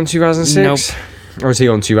 Is he on 2006? Nope. Or is he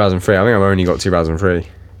on 2003? I think I've only got 2003.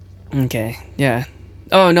 Okay, yeah.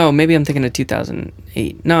 Oh, no, maybe I'm thinking of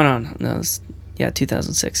 2008. No.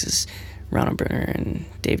 2006 is Ronald Bruner and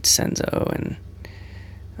Dave DeCenzo and...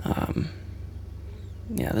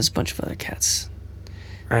 yeah, there's a bunch of other cats.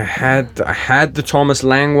 I had the Thomas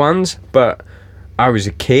Lang ones, but I was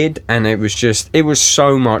a kid, and it was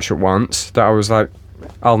so much at once that I was like,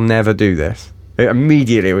 I'll never do this.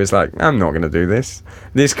 Immediately, it was like, I'm not going to do this.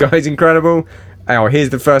 This guy's incredible. Oh, here's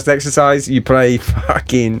the first exercise. You play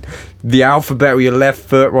fucking the alphabet with your left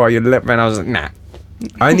foot while your left... And I was like, nah.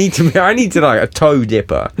 I need to like a toe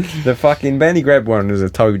dipper. The fucking Benny Greb one was a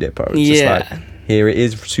toe dipper. It's just like, here it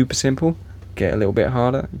is, super simple. Get a little bit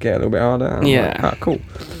harder. Yeah. Like, cool.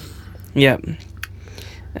 Yeah.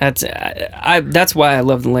 That's why I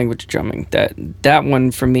love the language of drumming. That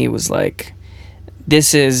one for me was like,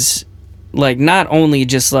 this is like not only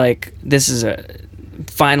just like this is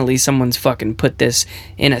finally someone's fucking put this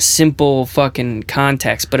in a simple fucking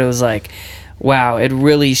context, but it was like, wow, it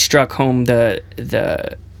really struck home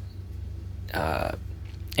the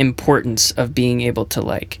importance of being able to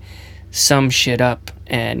like sum shit up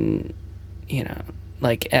and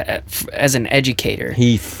like as an educator.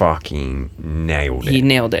 He fucking nailed it. He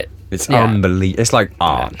nailed it. It's unbelievable. It's like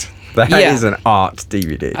art. That is an art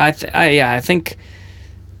DVD. I think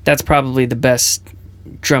that's probably the best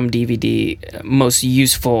drum DVD, most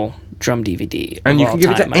useful drum DVD. And you can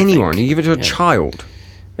give it to anyone. You give it to a child.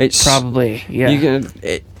 It's probably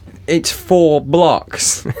it's 4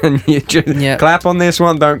 blocks, and you just clap on this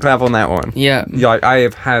one. Don't clap on that one. Yeah. Like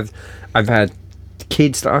I've had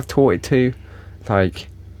kids that I've taught it to. Like,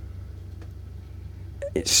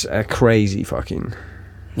 it's a crazy fucking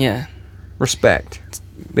respect.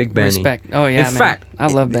 Big Benny. Respect. Oh yeah. In fact, I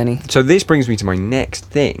love Benny. So this brings me to my next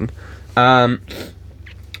thing.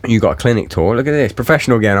 You got a clinic tour. Look at this,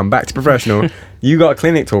 professional again. I'm back to professional. You got a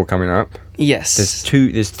clinic tour coming up. Yes.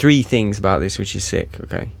 There's 3 things about this which is sick.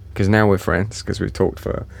 Okay, because now we're friends because we've talked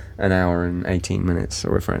for an hour and 18 minutes, so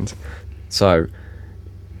we're friends. So,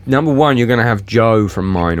 number 1, you're gonna have Joe from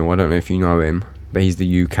Minor. I don't know if you know him, but he's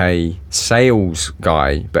the UK sales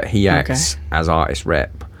guy, but he acts as artist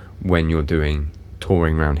rep when you're doing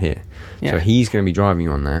touring around here. So he's going to be driving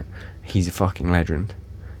you on that. He's a fucking legend.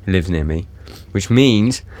 He lives near me, which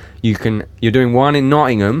means you're doing one in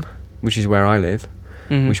Nottingham, which is where I live,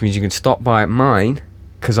 which means you can stop by at mine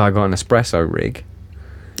because I got an espresso rig.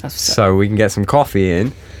 So we can get some coffee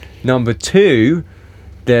in. Number 2,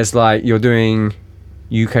 there's like you're doing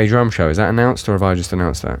UK drum show. Is that announced, or have I just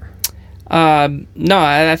announced that? No,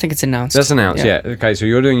 I think it's announced. That's announced, yeah. Okay, so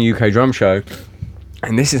you're doing a UK drum show,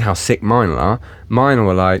 and this is how sick mine are. Mine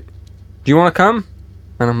were like, do you want to come?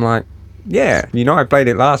 And I'm like, yeah. I played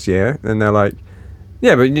it last year. And they're like,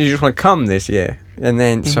 yeah, but you just want to come this year. And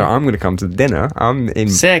then, so I'm going to come to the dinner.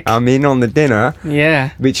 Sick. I'm in on the dinner.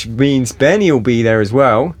 Yeah. Which means Benny will be there as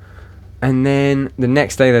well. And then the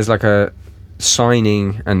next day there's like a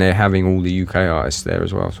signing, and they're having all the UK artists there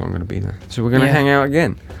as well. So I'm going to be there. So we're going to hang out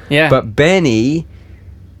again. Yeah. But Benny,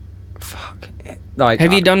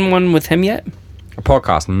 have you done one with him yet? A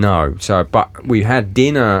podcast? No. So, but we had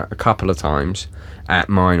dinner a couple of times at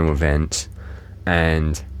minor events,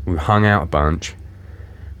 and we hung out a bunch.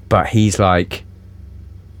 But he's like,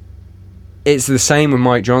 it's the same with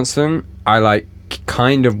Mike Johnston. I like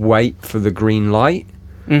kind of wait for the green light,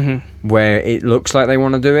 where it looks like they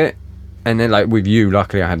want to do it, and then like with you,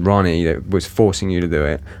 luckily I had Ronnie that was forcing you to do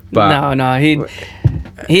it. But no, he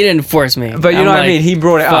didn't force me. But you know what I mean? He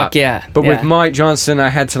brought it up. Yeah. But with Mike Johnston, I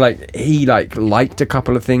had to he liked a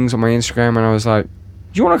couple of things on my Instagram, and I was like,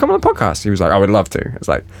 do you want to come on the podcast? He was like, I would love to. It's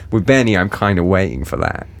like, with Benny, I'm kind of waiting for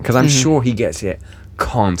that, because I'm sure he gets it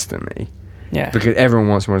constantly. Yeah. Because everyone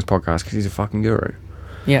wants him on his podcast because he's a fucking guru.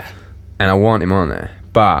 Yeah. And I want him on there.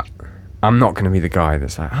 But I'm not going to be the guy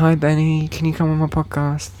that's like, hi, Benny, can you come on my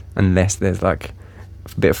podcast? Unless there's like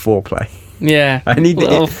a bit of foreplay. Yeah. I need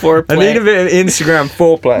foreplay. I need a bit of Instagram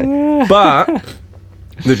foreplay. But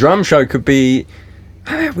the drum show could be,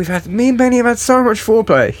 me and Benny have had so much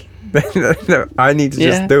foreplay. I need to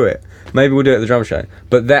just do it. Maybe we'll do it at the drum show.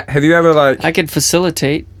 But have you ever I could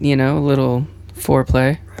facilitate, a little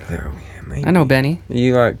foreplay. Oh, yeah, maybe. I know Benny. Are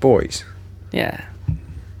you like boys? Yeah.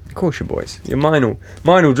 Of course you're boys. You're minor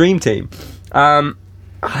dream team. That'll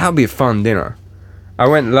be a fun dinner. I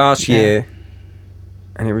went last year,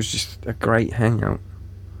 and it was just a great hangout.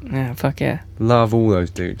 Yeah, fuck yeah. Love all those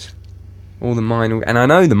dudes. All the minor, and I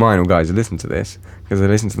know the minor guys who listen to this, because they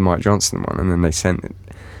listened to the Mike Johnston one, and then they sent it.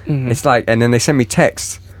 It's like, and then they send me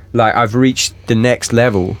texts, like, I've reached the next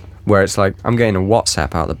level, where it's like, I'm getting a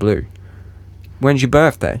WhatsApp out of the blue. When's your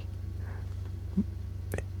birthday?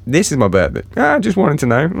 This is my birthday. I just wanted to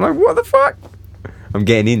know. I'm like, what the fuck? I'm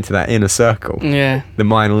getting into that inner circle. Yeah. The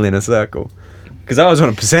minor inner circle. Because I was on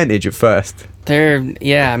a percentage at first. They're great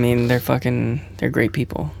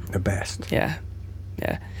people. The best. Yeah.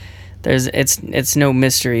 Yeah. It's no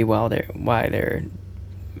mystery why they're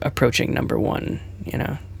approaching number one,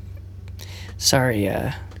 Sorry,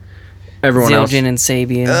 everyone else. Zildjian and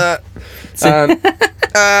Sabian.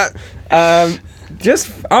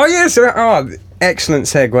 Excellent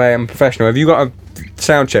segue. I'm professional. Have you got a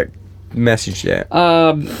sound check message yet?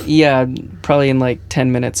 Yeah, probably in like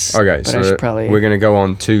 10 minutes. Okay, so we're gonna go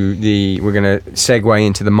on to we're gonna segue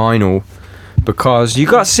into the minor, because you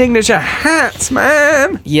got signature hats,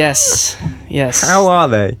 man. Yes. How are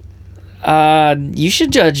they? You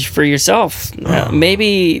should judge for yourself.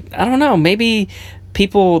 Maybe, I don't know, maybe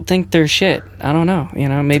people think they're shit. I don't know.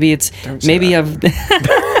 Maybe it's Don't say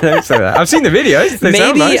that. I've seen the videos. They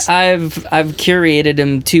sound nice. I've curated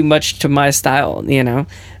them too much to my style,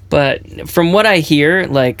 But from what I hear,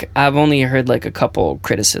 I've only heard a couple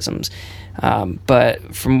criticisms.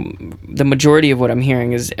 But from the majority of what I'm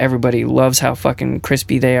hearing is everybody loves how fucking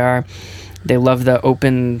crispy they are. They love the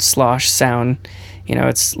open slosh sound.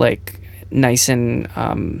 It's nice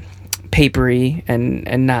and papery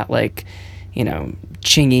and not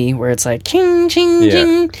chingy, where it's like ching ching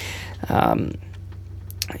ching.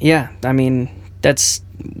 I mean, that's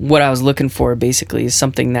what I was looking for, basically, is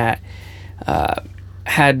something that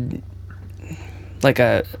had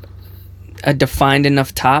a defined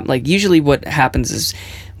enough top. Usually what happens is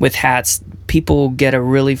with hats, people get a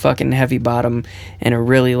really fucking heavy bottom and a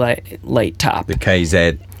really light top. The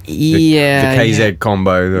KZ. The KZ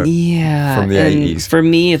combo from the 80s. For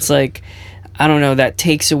me, it's I don't know, that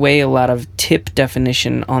takes away a lot of tip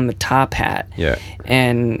definition on the top hat. Yeah.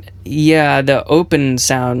 And the open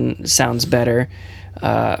sounds better.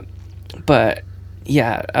 But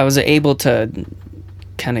I was able to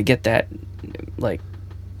kind of get that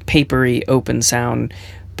papery open sound,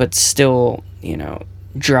 but still,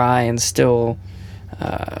 dry, and still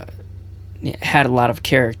had a lot of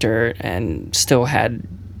character, and still had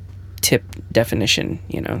tip definition,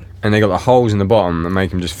 And they got the holes in the bottom that make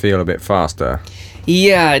them just feel a bit faster.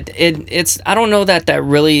 Yeah, it's I don't know that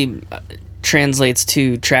really translates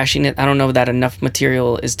to trashing it. I don't know that enough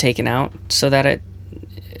material is taken out so that it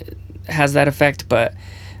has that effect, but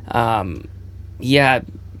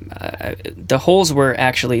the holes were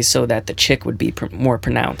actually so that the chick would be more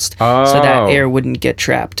pronounced, so that air wouldn't get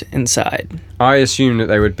trapped inside. I assume that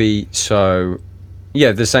they would be so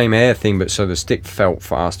Yeah, the same air thing, but so the stick felt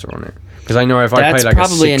faster on it. Because I know if I play like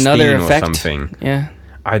probably a 16 another or effect. something, Yeah.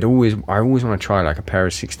 I always want to try like a pair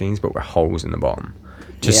of 16s, but with holes in the bottom,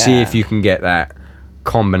 to see if you can get that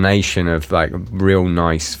combination of like real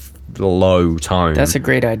nice low tone. That's a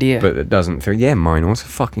great idea. But it doesn't feel. Yeah, mine was a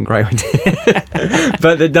fucking great idea.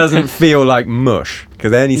 But it doesn't feel like mush.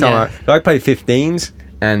 Because anytime I play 15s,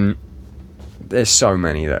 and there's so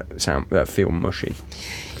many that feel mushy.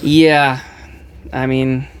 Yeah, I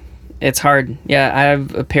mean, it's hard. Yeah, I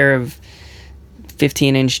have a pair of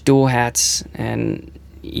 15-inch dual hats, and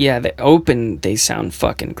yeah, they sound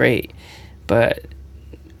fucking great, but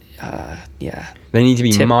yeah, they need to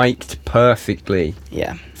be mic'd perfectly.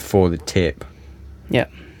 Yeah, for the tip. Yeah,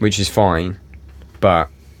 which is fine, but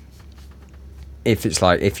if it's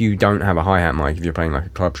like if you don't have a hi-hat mic, if you're playing like a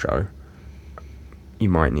club show, you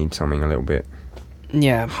might need something a little bit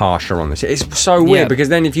harsher on the tip. It's so weird because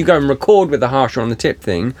then if you go and record with the harsher on the tip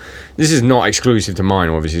thing, this is not exclusive to mine,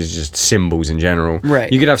 obviously, it's just cymbals in general. Right.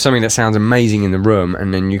 You could have something that sounds amazing in the room,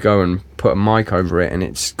 and then you go and put a mic over it and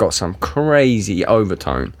it's got some crazy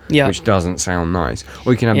overtone, which doesn't sound nice.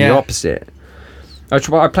 Or you can have the opposite. I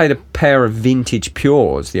played a pair of vintage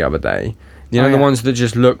Pures the other day. You know, the ones that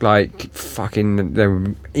just look like fucking they're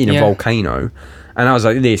in a volcano. And I was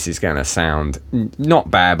like, this is going to sound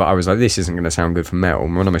not bad, but I was like, this isn't going to sound good for metal.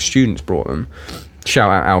 And one of my students brought them.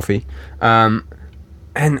 Shout out Alfie.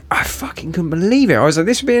 And I fucking couldn't believe it. I was like,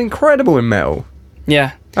 this would be incredible in metal.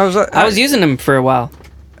 Yeah. I was like, I was using them for a while.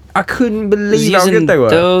 I couldn't believe how good they were.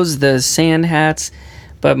 Those, the sand hats.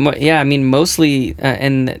 But I mean, mostly,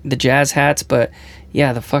 and the jazz hats. But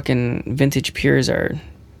yeah, the fucking vintage Pures are,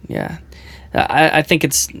 I think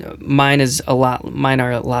mine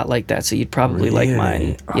are a lot like that, so you'd probably like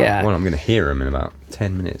mine. Yeah. Well, I'm going to hear them in about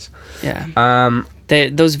 10 minutes. Yeah.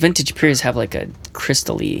 Those vintage Pures have like a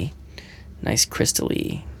nice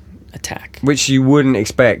crystally attack. Which you wouldn't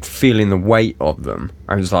expect feeling the weight of them.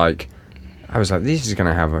 I was like, this is going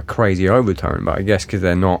to have a crazy overtone, but I guess because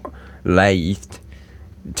they're not lathed,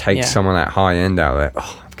 it takes some of that high end out of it.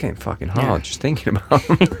 Oh, I'm getting fucking hard just thinking about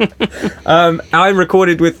them. I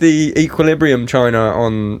recorded with the Equilibrium China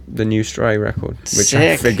on the new Stray record, which I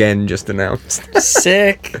again just announced.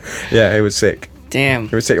 Sick. Yeah, it was sick. Damn.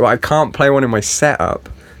 It was sick. Well, I can't play one in my setup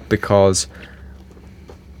because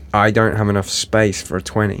I don't have enough space for a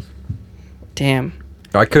 20. Damn.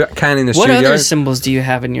 I can in the studio. What other cymbals do you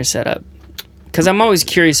have in your setup? Because I'm always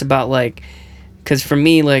curious about because for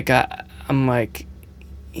me, I'm like,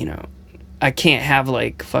 you know, I can't have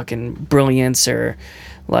like fucking Brilliance or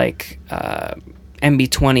like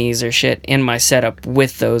MB20s or shit in my setup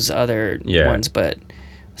with those other ones. But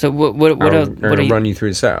so what I'll run you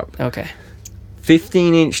through the setup. Okay.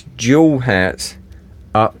 15-inch dual hats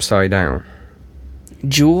upside down.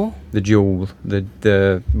 Jewel?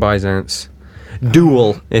 The Byzance.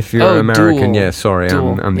 Dual, if you're American. Dual. Yeah, sorry,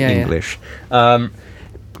 Dual. I'm English. But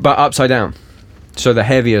upside down. So the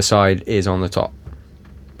heavier side is on the top.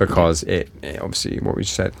 Because it obviously, what we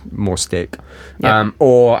said, more stick.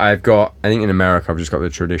 Or I think in America I've just got the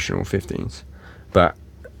traditional 15s. But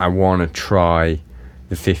I want to try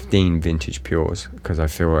the 15 vintage Pures because I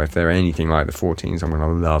feel like if they're anything like the 14s, I'm going to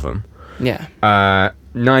love them. Yeah.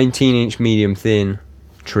 19-inch medium thin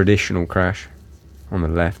traditional crash on the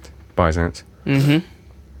left, Byzance. Mm-hmm.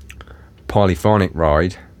 Polyphonic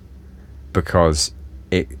ride because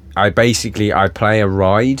I play a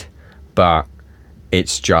ride, but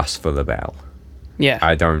it's just for the bell. Yeah.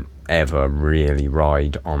 I don't ever really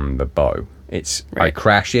ride on the bow. I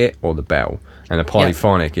crash it or the bell. And the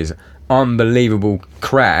polyphonic is unbelievable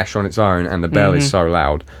crash on its own, and the bell is so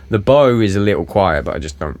loud. The bow is a little quiet, but I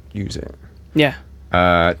just don't use it. Yeah.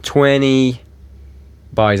 20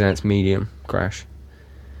 Byzance medium crash.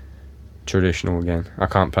 Traditional again. I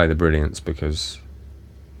can't play the Brilliance because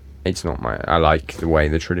it's not I like the way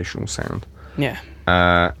the traditional sound. Yeah.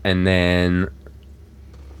 And then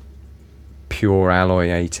Pure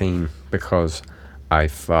Alloy 18 because I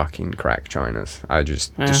fucking crack Chinas. I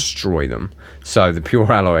just destroy them. So the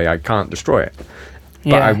Pure Alloy, I can't destroy it.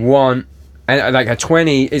 But I want, and like a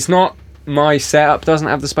 20, it's not, my setup doesn't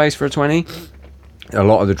have the space for a 20. A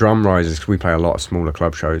lot of the drum risers, because we play a lot of smaller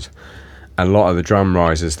club shows, a lot of the drum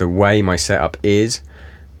risers, the way my setup is,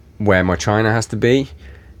 where my China has to be,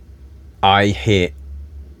 I hit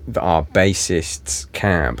our bassist's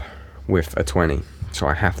cab with a 20. So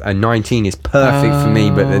I have a 19 is perfect for me,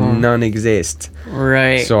 but none exist.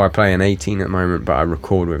 Right. So I play an 18 at the moment, but I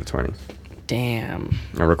record with a 20. Damn.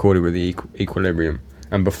 I recorded with the Equilibrium,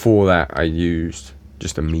 and before that I used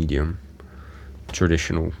just a medium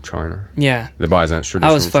traditional China. Yeah. The Byzance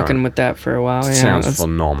traditional. I was fucking with that for a while. It sounds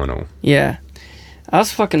phenomenal. Yeah. I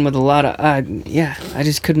was fucking with a lot of I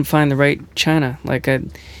just couldn't find the right china. Like the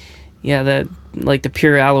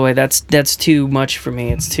pure alloy, that's too much for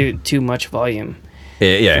me. It's too much volume.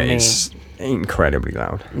 Yeah, it's incredibly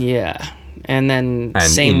loud. Yeah. And then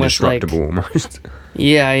same with like almost.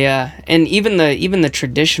 Yeah. And even the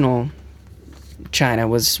traditional china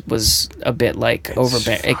was a bit like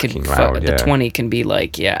overbearing. It could loud, the 20 can be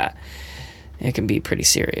like, it can be pretty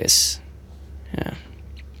serious. Yeah.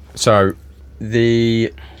 So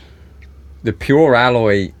the pure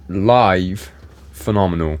alloy live,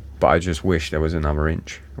 phenomenal, but I just wish there was another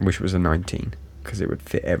inch. I wish it was a 19 because it would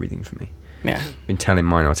fit everything for me. Yeah. Been telling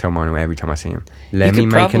mine. I'll tell mine every time I see him. Let me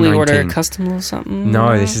make a 19. You could probably order a custom or something.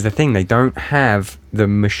 No, this is the thing. They don't have the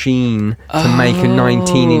machine to make a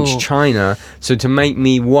 19-inch china. So to make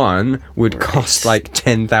me one would cost like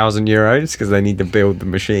 10,000 euros because they need to build the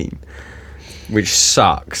machine, which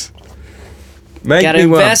sucks. Gotta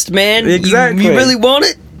invest, man. Exactly. You really want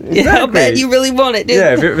it? Exactly. How bad you really want it, dude?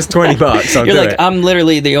 Yeah, if it was $20, I'll You're do like, it. I'm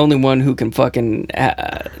literally the only one who can fucking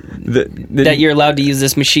that you're allowed to use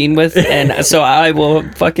this machine with, and so I will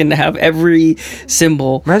fucking have every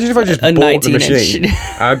symbol. Imagine if I just bought the machine.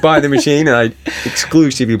 I'd buy the machine and I'd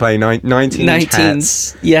exclusively play 19-inch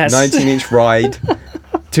hats, yes, 19-inch ride,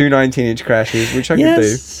 2 19-inch crashes, which I could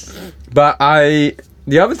do. But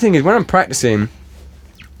the other thing is when I'm practicing.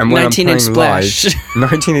 And when 19-inch splash.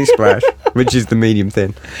 19-inch splash, which is the medium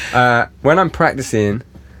thin. When I'm practicing,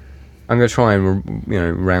 I'm going to try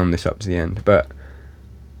and round this up to the end. But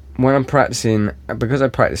when I'm practicing, because I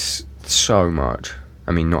practice so much,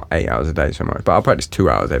 I mean, not 8 hours a day so much, but I'll practice 2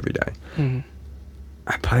 hours every day. Mm-hmm.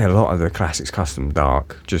 I play a lot of the Classics Custom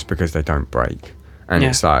Dark just because they don't break. And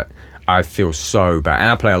it's like, I feel so bad. And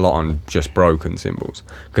I play a lot on just broken cymbals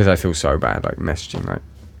because I feel so bad, like messaging, like,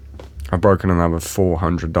 I've broken another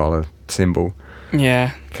 $400 cymbal.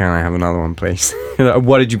 Yeah. Can I have another one, please?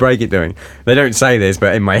 What did you break it doing? They don't say this,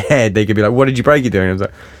 but in my head, they could be like, what did you break it doing? I was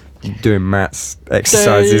like, doing Matt's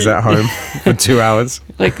exercises at home for 2 hours.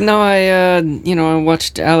 Like, no, I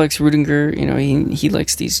watched Alex Rudinger. He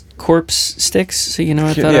likes these corpse sticks, so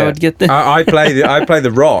I thought I would get them. I play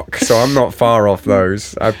the rock, so I'm not far off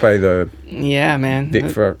those. I play the man.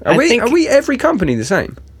 Vic Firth. Are we every company the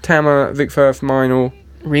same? Tama, Vic Firth, Meinl,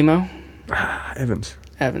 Remo. Evans,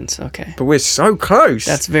 okay. But we're so close.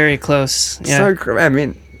 That's very close. Yeah. I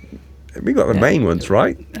mean, we got the main ones,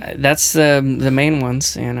 right? That's the main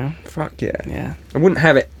ones, Fuck yeah. Yeah. I wouldn't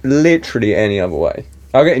have it literally any other way.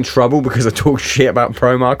 I'll get in trouble because I talked shit about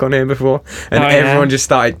ProMark on here before, and everyone just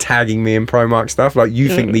started tagging me in ProMark stuff. Like, you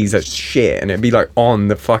think these are shit, and it'd be like on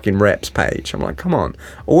the fucking reps page. I'm like, come on.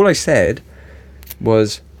 All I said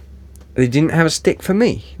was, they didn't have a stick for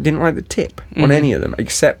me. Didn't like the tip on any of them,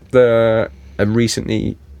 except I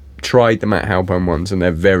recently tried the Matt Halpern ones, and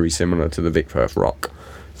they're very similar to the Vic Firth Rock.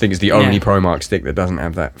 I think it's the only ProMark stick that doesn't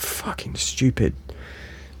have that fucking stupid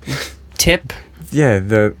tip. Yeah,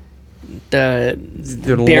 the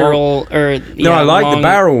barrel I like the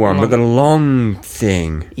barrel one, but the long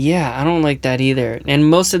thing. Yeah, I don't like that either. And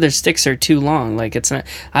most of their sticks are too long. Like, it's not.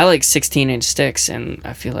 I like 16-inch sticks, and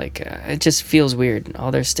I feel like it just feels weird.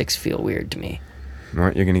 All their sticks feel weird to me.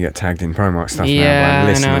 Right, you're gonna get tagged in ProMark stuff now.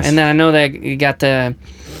 Yeah, I know. And then I know that they got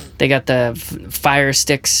the fire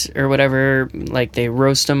sticks or whatever. Like, they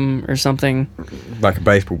roast them or something. Like a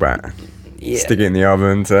baseball bat. Yeah. Stick it in the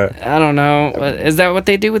oven to... I don't know. Is that what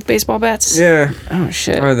they do with baseball bats? Yeah. Oh,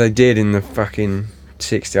 shit. Oh, they did in the fucking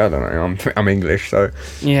 60s. I don't know. I'm English, so...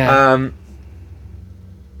 Yeah.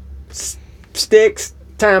 Sticks.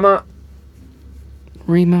 Tama.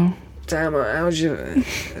 Remo. Tama.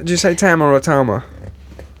 Did you say Tama or Tama?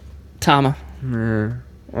 Tama. Yeah.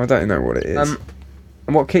 I don't know what it is.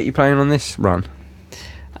 And what kit are you playing on this run?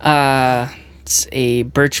 It's a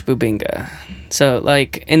birch bubinga. So,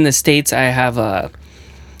 like, in the States, I have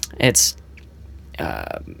it's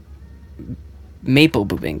maple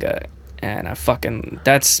bubinga, and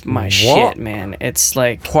that's my shit, man. It's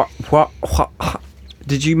like... What?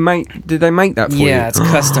 Did they make that for you? Yeah, it's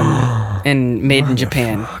custom and made in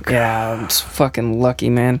Japan. Yeah, I'm just fucking lucky,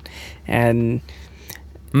 man. And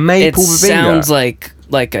maple it bubinga sounds like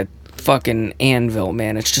a fucking anvil,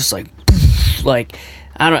 man. It's just like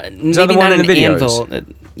I don't. Is maybe not an anvil.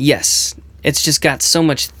 Yes, it's just got so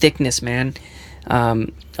much thickness, man.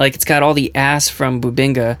 Like, it's got all the ass from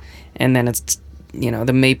bubinga, and then it's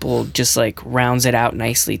the maple just like rounds it out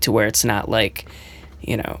nicely to where it's not like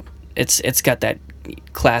it's got that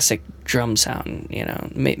classic drum sound.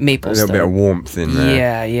 Maple. A little bit of warmth in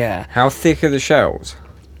there. Yeah. How thick are the shells?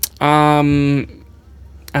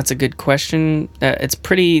 That's a good question. It's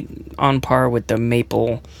pretty on par with the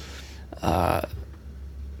maple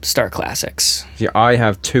Star Classics. See, I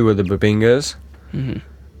have 2 of the Babingas,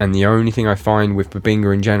 and the only thing I find with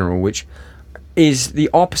Babinga in general, which is the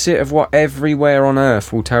opposite of what everywhere on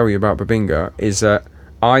earth will tell you about Babinga, is that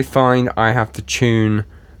I find I have to tune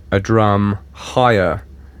a drum higher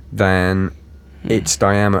than its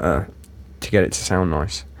diameter to get it to sound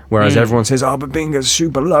nice. Whereas everyone says, oh, Babinga's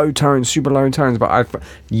super low tones. But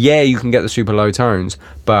you can get the super low tones,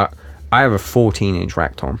 but I have a 14-inch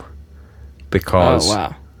rack tom. Because, oh,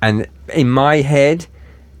 wow. And in my head,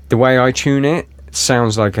 the way I tune it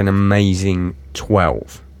sounds like an amazing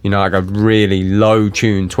 12. You know, like a really low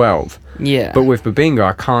tuned 12. Yeah. But with Babinga,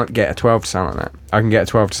 I can't get a 12 to sound like that. I can get a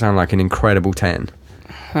 12 to sound like an incredible 10.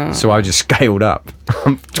 So I just scaled up.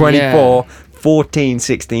 24, 14,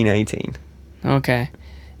 16, 18. Okay.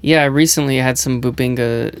 Yeah, I recently had some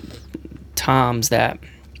Babinga toms that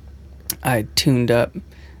I tuned up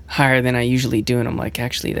higher than I usually do, and I'm like,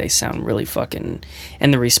 actually, they sound really fucking...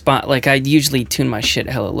 And the response... Like, I usually tune my shit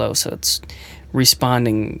hella low, so it's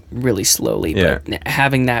responding really slowly. Yeah. But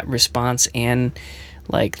having that response and,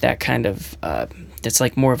 like, that kind of... it's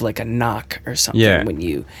like more of like a knock or something when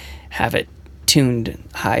you have it tuned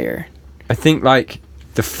higher. I think, like,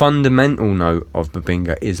 the fundamental note of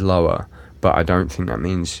Babinga is lower, but I don't think that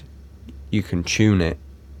means you can tune it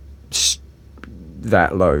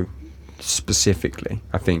that low specifically.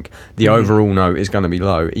 I think the overall note is going to be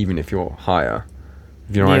low even if you're higher.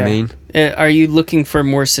 You know what I mean? Are you looking for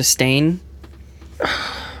more sustain?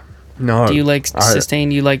 No. Do you like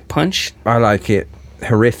sustain? You like punch? I like it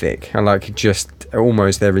horrific. I like it just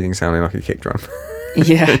almost everything sounding like a kick drum.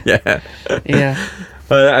 Yeah. Yeah.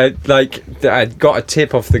 I got a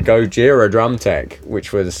tip off the Gojira drum tech,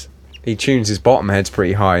 which was he tunes his bottom heads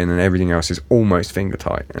pretty high, and then everything else is almost finger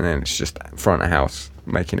tight, and then it's just front of house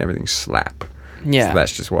making everything slap. Yeah. So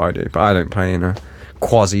that's just what I do. But I don't play in a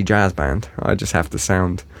quasi jazz band. I just have to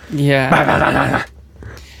sound. Yeah.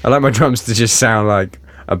 I like my drums to just sound like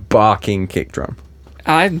a barking kick drum.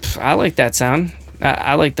 I like that sound.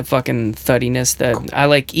 I like the fucking thuddiness. I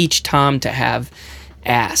like each tom to have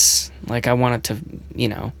ass. Like, I want it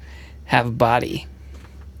to, have a body.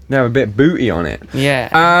 Have a bit of booty on it. Yeah.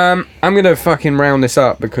 I'm gonna fucking round this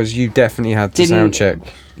up because you definitely had to sound check.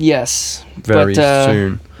 Yes. Very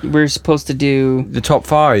soon. We're supposed to do the top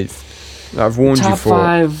 5 that I've warned you for.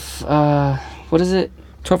 Top 5. What is it?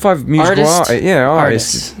 Top 5 musical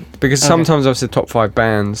artists. Because Okay. sometimes I've said top 5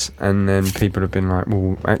 bands, and then people have been like,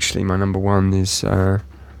 "Well, actually, my number 1 is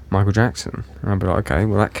Michael Jackson." And I'll be like, "Okay,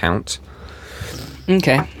 well that counts."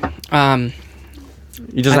 Okay. It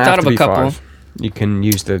doesn't I have thought to of a be couple. 5. You can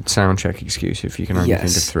use the sound check excuse if you can only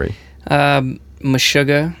think of 3.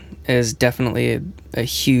 Meshuggah is definitely a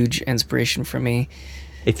huge inspiration for me.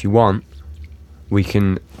 If you want, we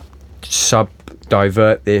can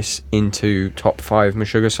divert this into top 5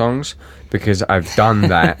 Meshuggah songs, because I've done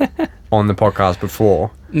that on the podcast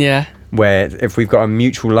before. Yeah. Where if we've got a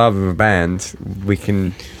mutual love of a band, we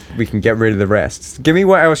can get rid of the rest. Give me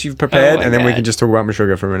what else you've prepared, and then we can just talk about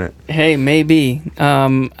Meshuggah for a minute. Hey, maybe.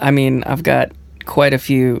 I mean, I've got quite a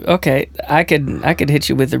few. Okay, I could hit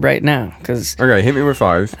you with it right now, because okay, hit me with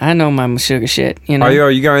 5. I know my Meshuggah shit.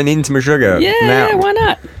 Are you going into Meshuggah? Yeah, now? Why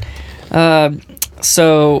not?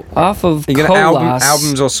 So off of Are you Kolos,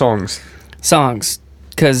 albums or songs? songs,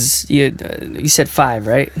 because you said 5,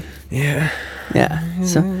 right? Yeah.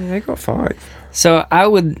 So I got 5. So I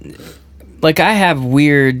would, like, I have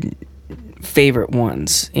weird favorite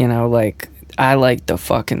ones, like, I like the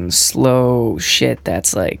fucking slow shit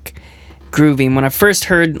that's, like, groovy. When I first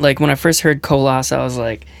heard Kolos, I was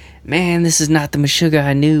like, man, this is not the Meshuggah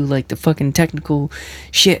I knew, like, the fucking technical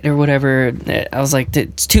shit or whatever. I was like,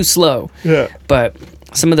 it's too slow. Yeah. But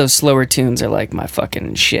some of those slower tunes are, like, my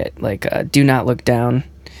fucking shit. Like, Do Not Look Down.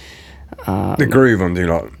 The groove on Do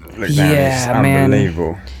Not Look Down is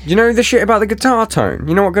unbelievable. Man. You know the shit about the guitar tone?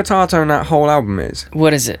 You know what guitar tone that whole album is?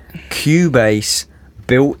 What is it? Cubase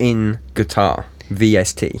built-in guitar.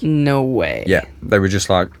 VST. No way. Yeah. They were just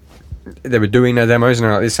like... They were doing their demos and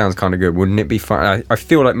they're like, this sounds kind of good. Wouldn't it be fun? I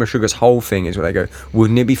feel like Meshuggah's whole thing is where they go,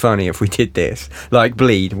 wouldn't it be funny if we did this? Like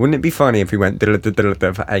Bleed. Wouldn't it be funny if we went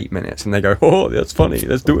for 8 minutes? And they go, oh, that's funny.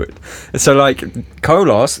 Let's do it. And so, like,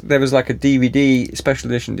 Kolos, there was like a DVD, special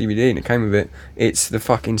edition DVD, and it came with it. It's the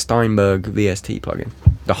fucking Steinberg VST plugin.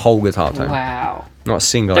 The whole guitar tone. Wow. Not a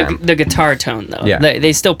single amp. The guitar tone, though. Yeah.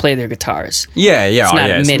 They still play their guitars. Yeah. It's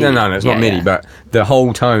not MIDI. No, it's not MIDI, Yeah. but the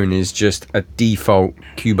whole tone is just a default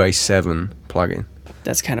Cubase 7 plugin.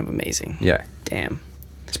 That's kind of amazing. Yeah. Damn.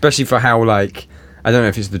 Especially for how, like, I don't know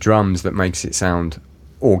if it's the drums that makes it sound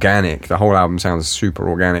organic. The whole album sounds super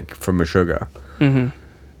organic from Meshuggah. Mm-hmm.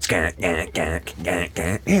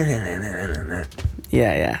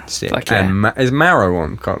 Yeah. Sick. Fuck yeah. And is Marrow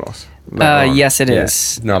on Carlos? Yes, it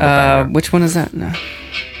is. Another banger. Which one is that? No.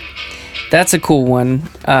 That's a cool one.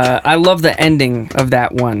 I love the ending of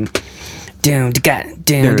that one. So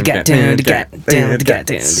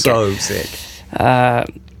sick.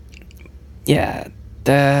 Yeah.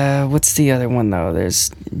 What's the other one though? There's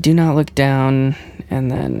Do Not Look Down, and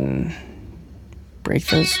then Break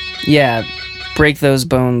Those. Yeah, Break Those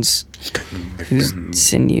Bones. Whose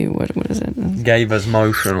sinew? What is it? Gave us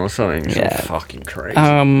motion or something. Yeah. So fucking crazy.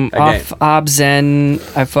 Off Obzen,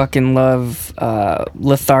 I fucking love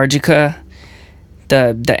Lethargica.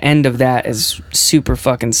 The end of that is super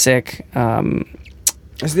fucking sick.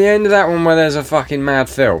 It's the end of that one where there's a fucking mad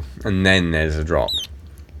fill, and then there's a drop.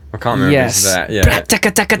 I can't remember if it's that. Yeah.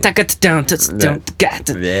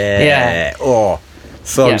 Oh,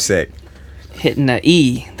 so sick. Hitting the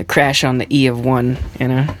E, the crash on the E of one, you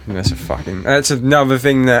know? That's another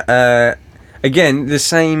thing that, again, the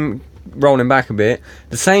same, rolling back a bit,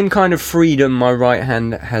 the same kind of freedom my right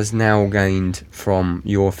hand has now gained from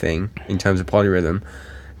your thing, in terms of polyrhythm,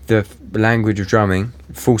 the language of drumming,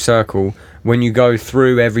 full circle, when you go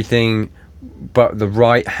through everything, but the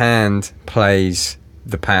right hand plays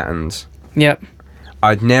the patterns. Yep.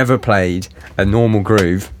 I'd never played a normal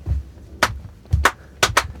groove.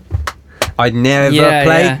 I'd never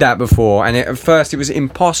played that before, and at first it was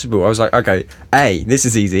impossible. I was like, okay, A, this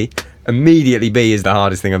is easy. Immediately, B is the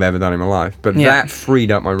hardest thing I've ever done in my life. But that freed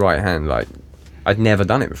up my right hand. Like, I'd never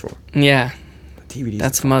done it before. Yeah. The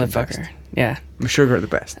that's a motherfucker. Best. Yeah. Sugar at the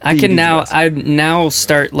best. I now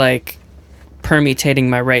start like permutating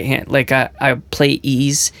my right hand. Like I play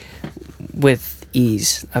E's with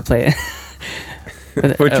E's. I play it.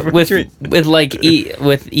 with like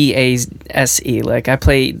EASE. Like I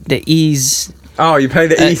play the E's. Oh, you play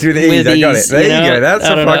the E's with the E's. I got it. There you go. That's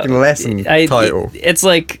a fucking lesson title. It's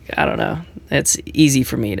like, I don't know. It's easy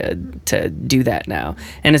for me to do that now,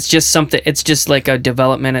 and it's just something. It's just like a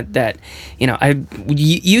development that, you know, I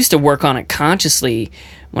used to work on it consciously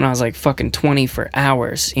when I was like fucking 20 for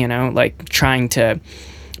hours. You know, like trying to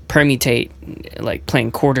permutate, like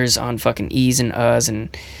playing quarters on fucking E's and U's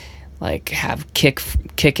and like have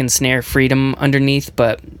kick and snare freedom underneath.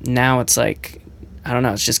 But now it's like, I don't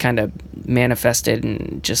know, it's just kind of manifested,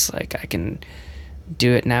 and just like I can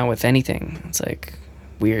do it now with anything. It's like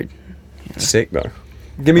weird. You know? Sick though.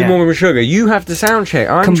 Give me more Meshuggah. You have to sound check.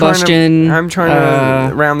 I'm trying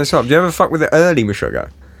to round this up. Do you ever fuck with the early Meshuggah?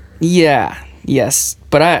 Yeah. Yes.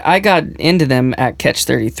 But I got into them at Catch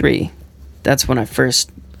 33. That's when I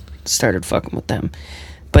first started fucking with them.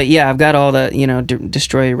 But yeah, I've got all the, you know,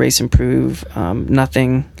 Destroy, Erase, Improve,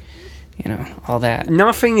 Nothing, you know, all that.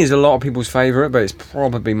 Nothing is a lot of people's favourite, but it's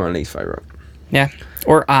probably my least favourite. Yeah.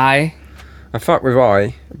 Or I fuck with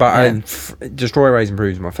but Destroy, Erase,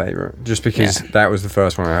 Improve is my favourite, just because that was the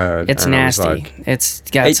first one I heard. It's nasty. It's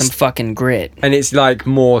got some fucking grit. And it's like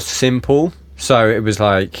more simple, so it was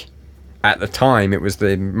like, at the time, it was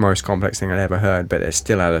the most complex thing I'd ever heard, but it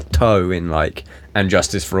still had a toe in like And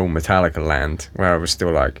Justice for All Metallica land, where I was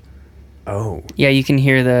still like, oh. Yeah, you can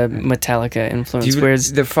hear the Metallica influence.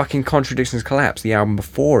 Whereas the fucking Contradictions Collapse, the album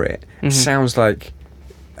before it, sounds like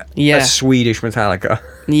a Swedish Metallica.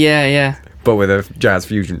 Yeah. But with a jazz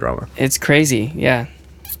fusion drummer. It's crazy, yeah.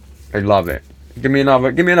 I love it. Give me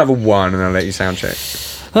another one, and I'll let you sound check.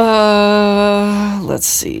 Let's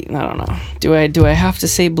see. I don't know. Do I have to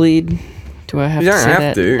say Bleed? Do I have to say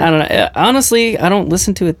that? You don't have to. I don't know. Honestly, I don't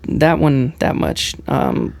listen to that one that much.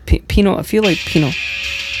 Penal. I feel like Penal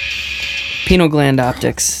Gland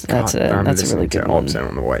Optics. That's a really good one. Obscene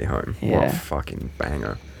on the way home. Yeah. What a fucking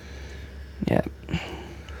banger. Yeah.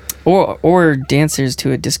 Or Dancers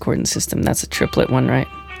to a Discordant System. That's a triplet one, right?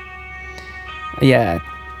 Yeah.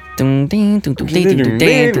 Nuts.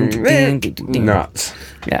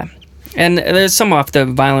 Yeah. And there's some off the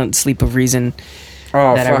Violent Sleep of Reason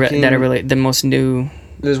that I really, the most new.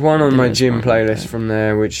 There's one on my gym playlist from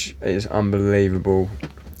there which is unbelievable.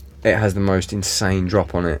 It has the most insane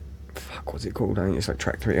drop on it. Fuck, what's it called? I think it's like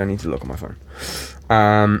track 3. I need to look on my phone.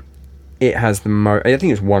 It has the I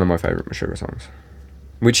think it's one of my favourite Meshuggah songs,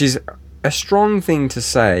 which is a strong thing to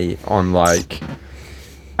say on like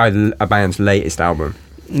a band's latest album.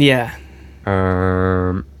 Yeah.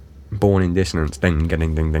 Born in Dissonance. Ding,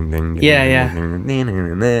 ding, ding, ding, ding.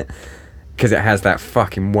 Yeah. Because it has that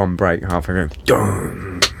fucking one break halfway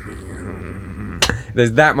going.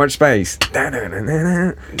 There's that much space.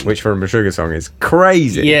 Which for a Meshuggah song is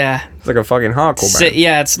crazy. Yeah. It's like a fucking hardcore band.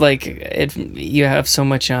 Yeah, it's like you have so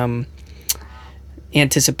much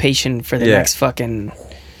anticipation for the next fucking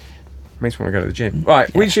Makes me want to go to the gym.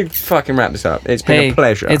 Right, we should fucking wrap this up. It's been a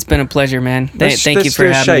pleasure. It's been a pleasure, man. Thank you for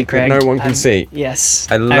having me, Craig. No one can see. Yes.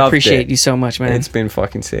 I appreciate you so much, man. It's been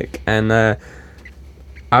fucking sick. And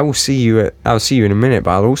I'll see you in a minute,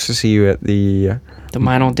 but I'll also see you at the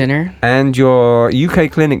Minal dinner. And your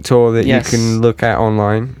UK clinic tour that you can look at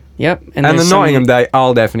online. Yep. And the Nottingham day,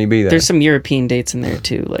 I'll definitely be there. There's some European dates in there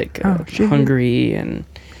too, like Hungary and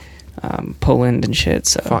Poland and shit.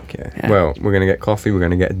 So fuck yeah. Well, we're going to get coffee, we're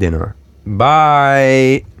going to get dinner.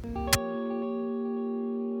 Bye.